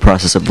through the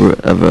process of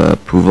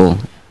approval,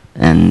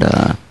 and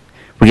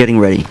we're getting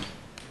ready.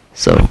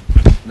 So,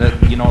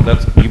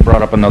 you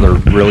brought up another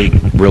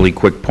really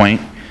quick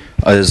point.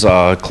 Is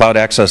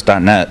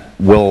cloudaccess.net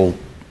will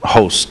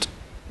host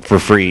for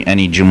free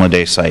any Joomla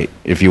Day site.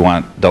 If you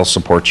want, they'll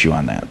support you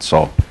on that.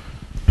 So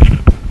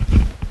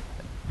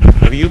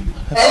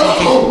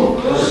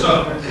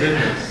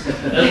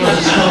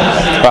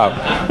Wow.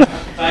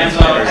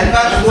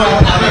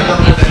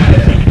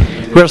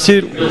 We are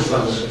still,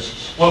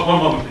 One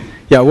moment, please.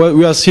 yeah, well,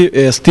 we are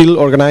still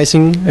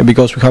organizing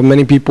because we have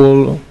many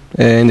people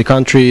in the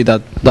country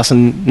that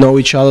doesn't know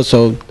each other,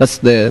 so that's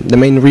the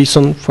main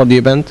reason for the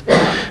event.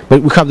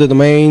 But we have the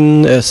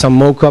domain, some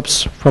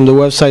mock-ups from the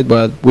website,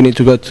 but we need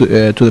to go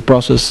to the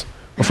process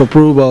of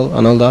approval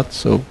and all that.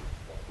 So.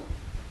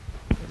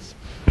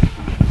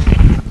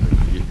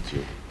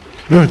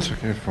 No, it's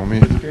okay for me.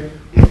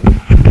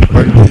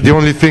 But the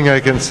only thing I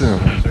can say.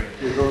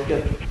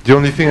 The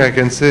only thing I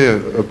can say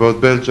about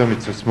Belgium,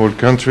 it's a small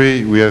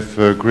country. We have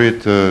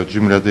great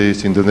Joomla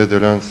days in the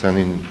Netherlands and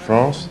in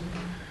France.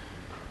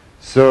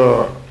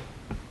 So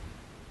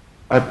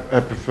we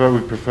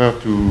prefer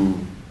to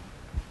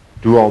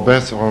do our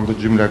best around the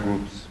Joomla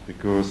groups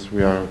because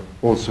we are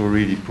also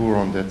really poor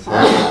on that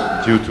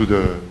side due to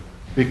the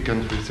big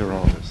countries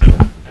around us.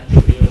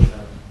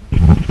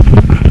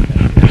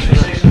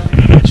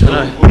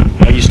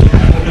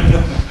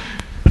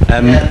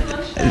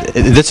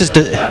 This is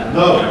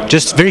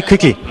just very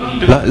quickly.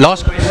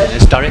 Last question.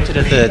 It's directed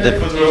at the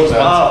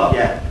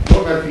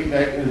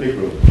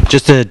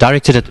just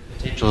directed at the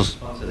potential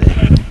sponsor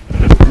there.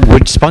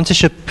 Would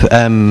sponsorship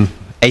a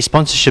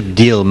sponsorship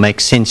deal make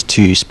sense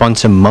to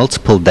sponsor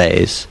multiple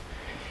days?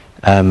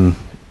 What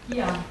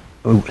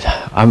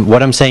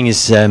I'm saying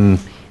is,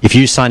 if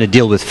you sign a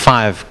deal with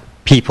 5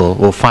 people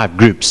or 5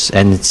 groups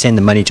and send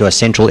the money to a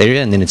central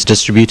area and then it's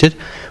distributed,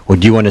 or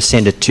do you want to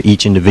send it to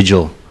each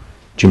individual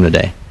Joomla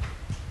day?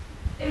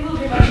 It will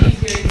be much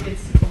easier if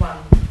it's one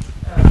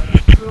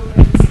group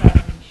and it's not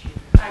an issue.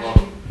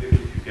 Actually,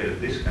 If you get a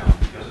discount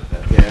because of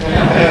that.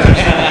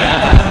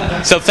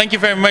 So thank you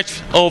very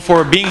much all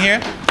for being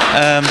here.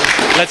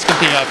 Let's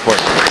continue our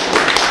course.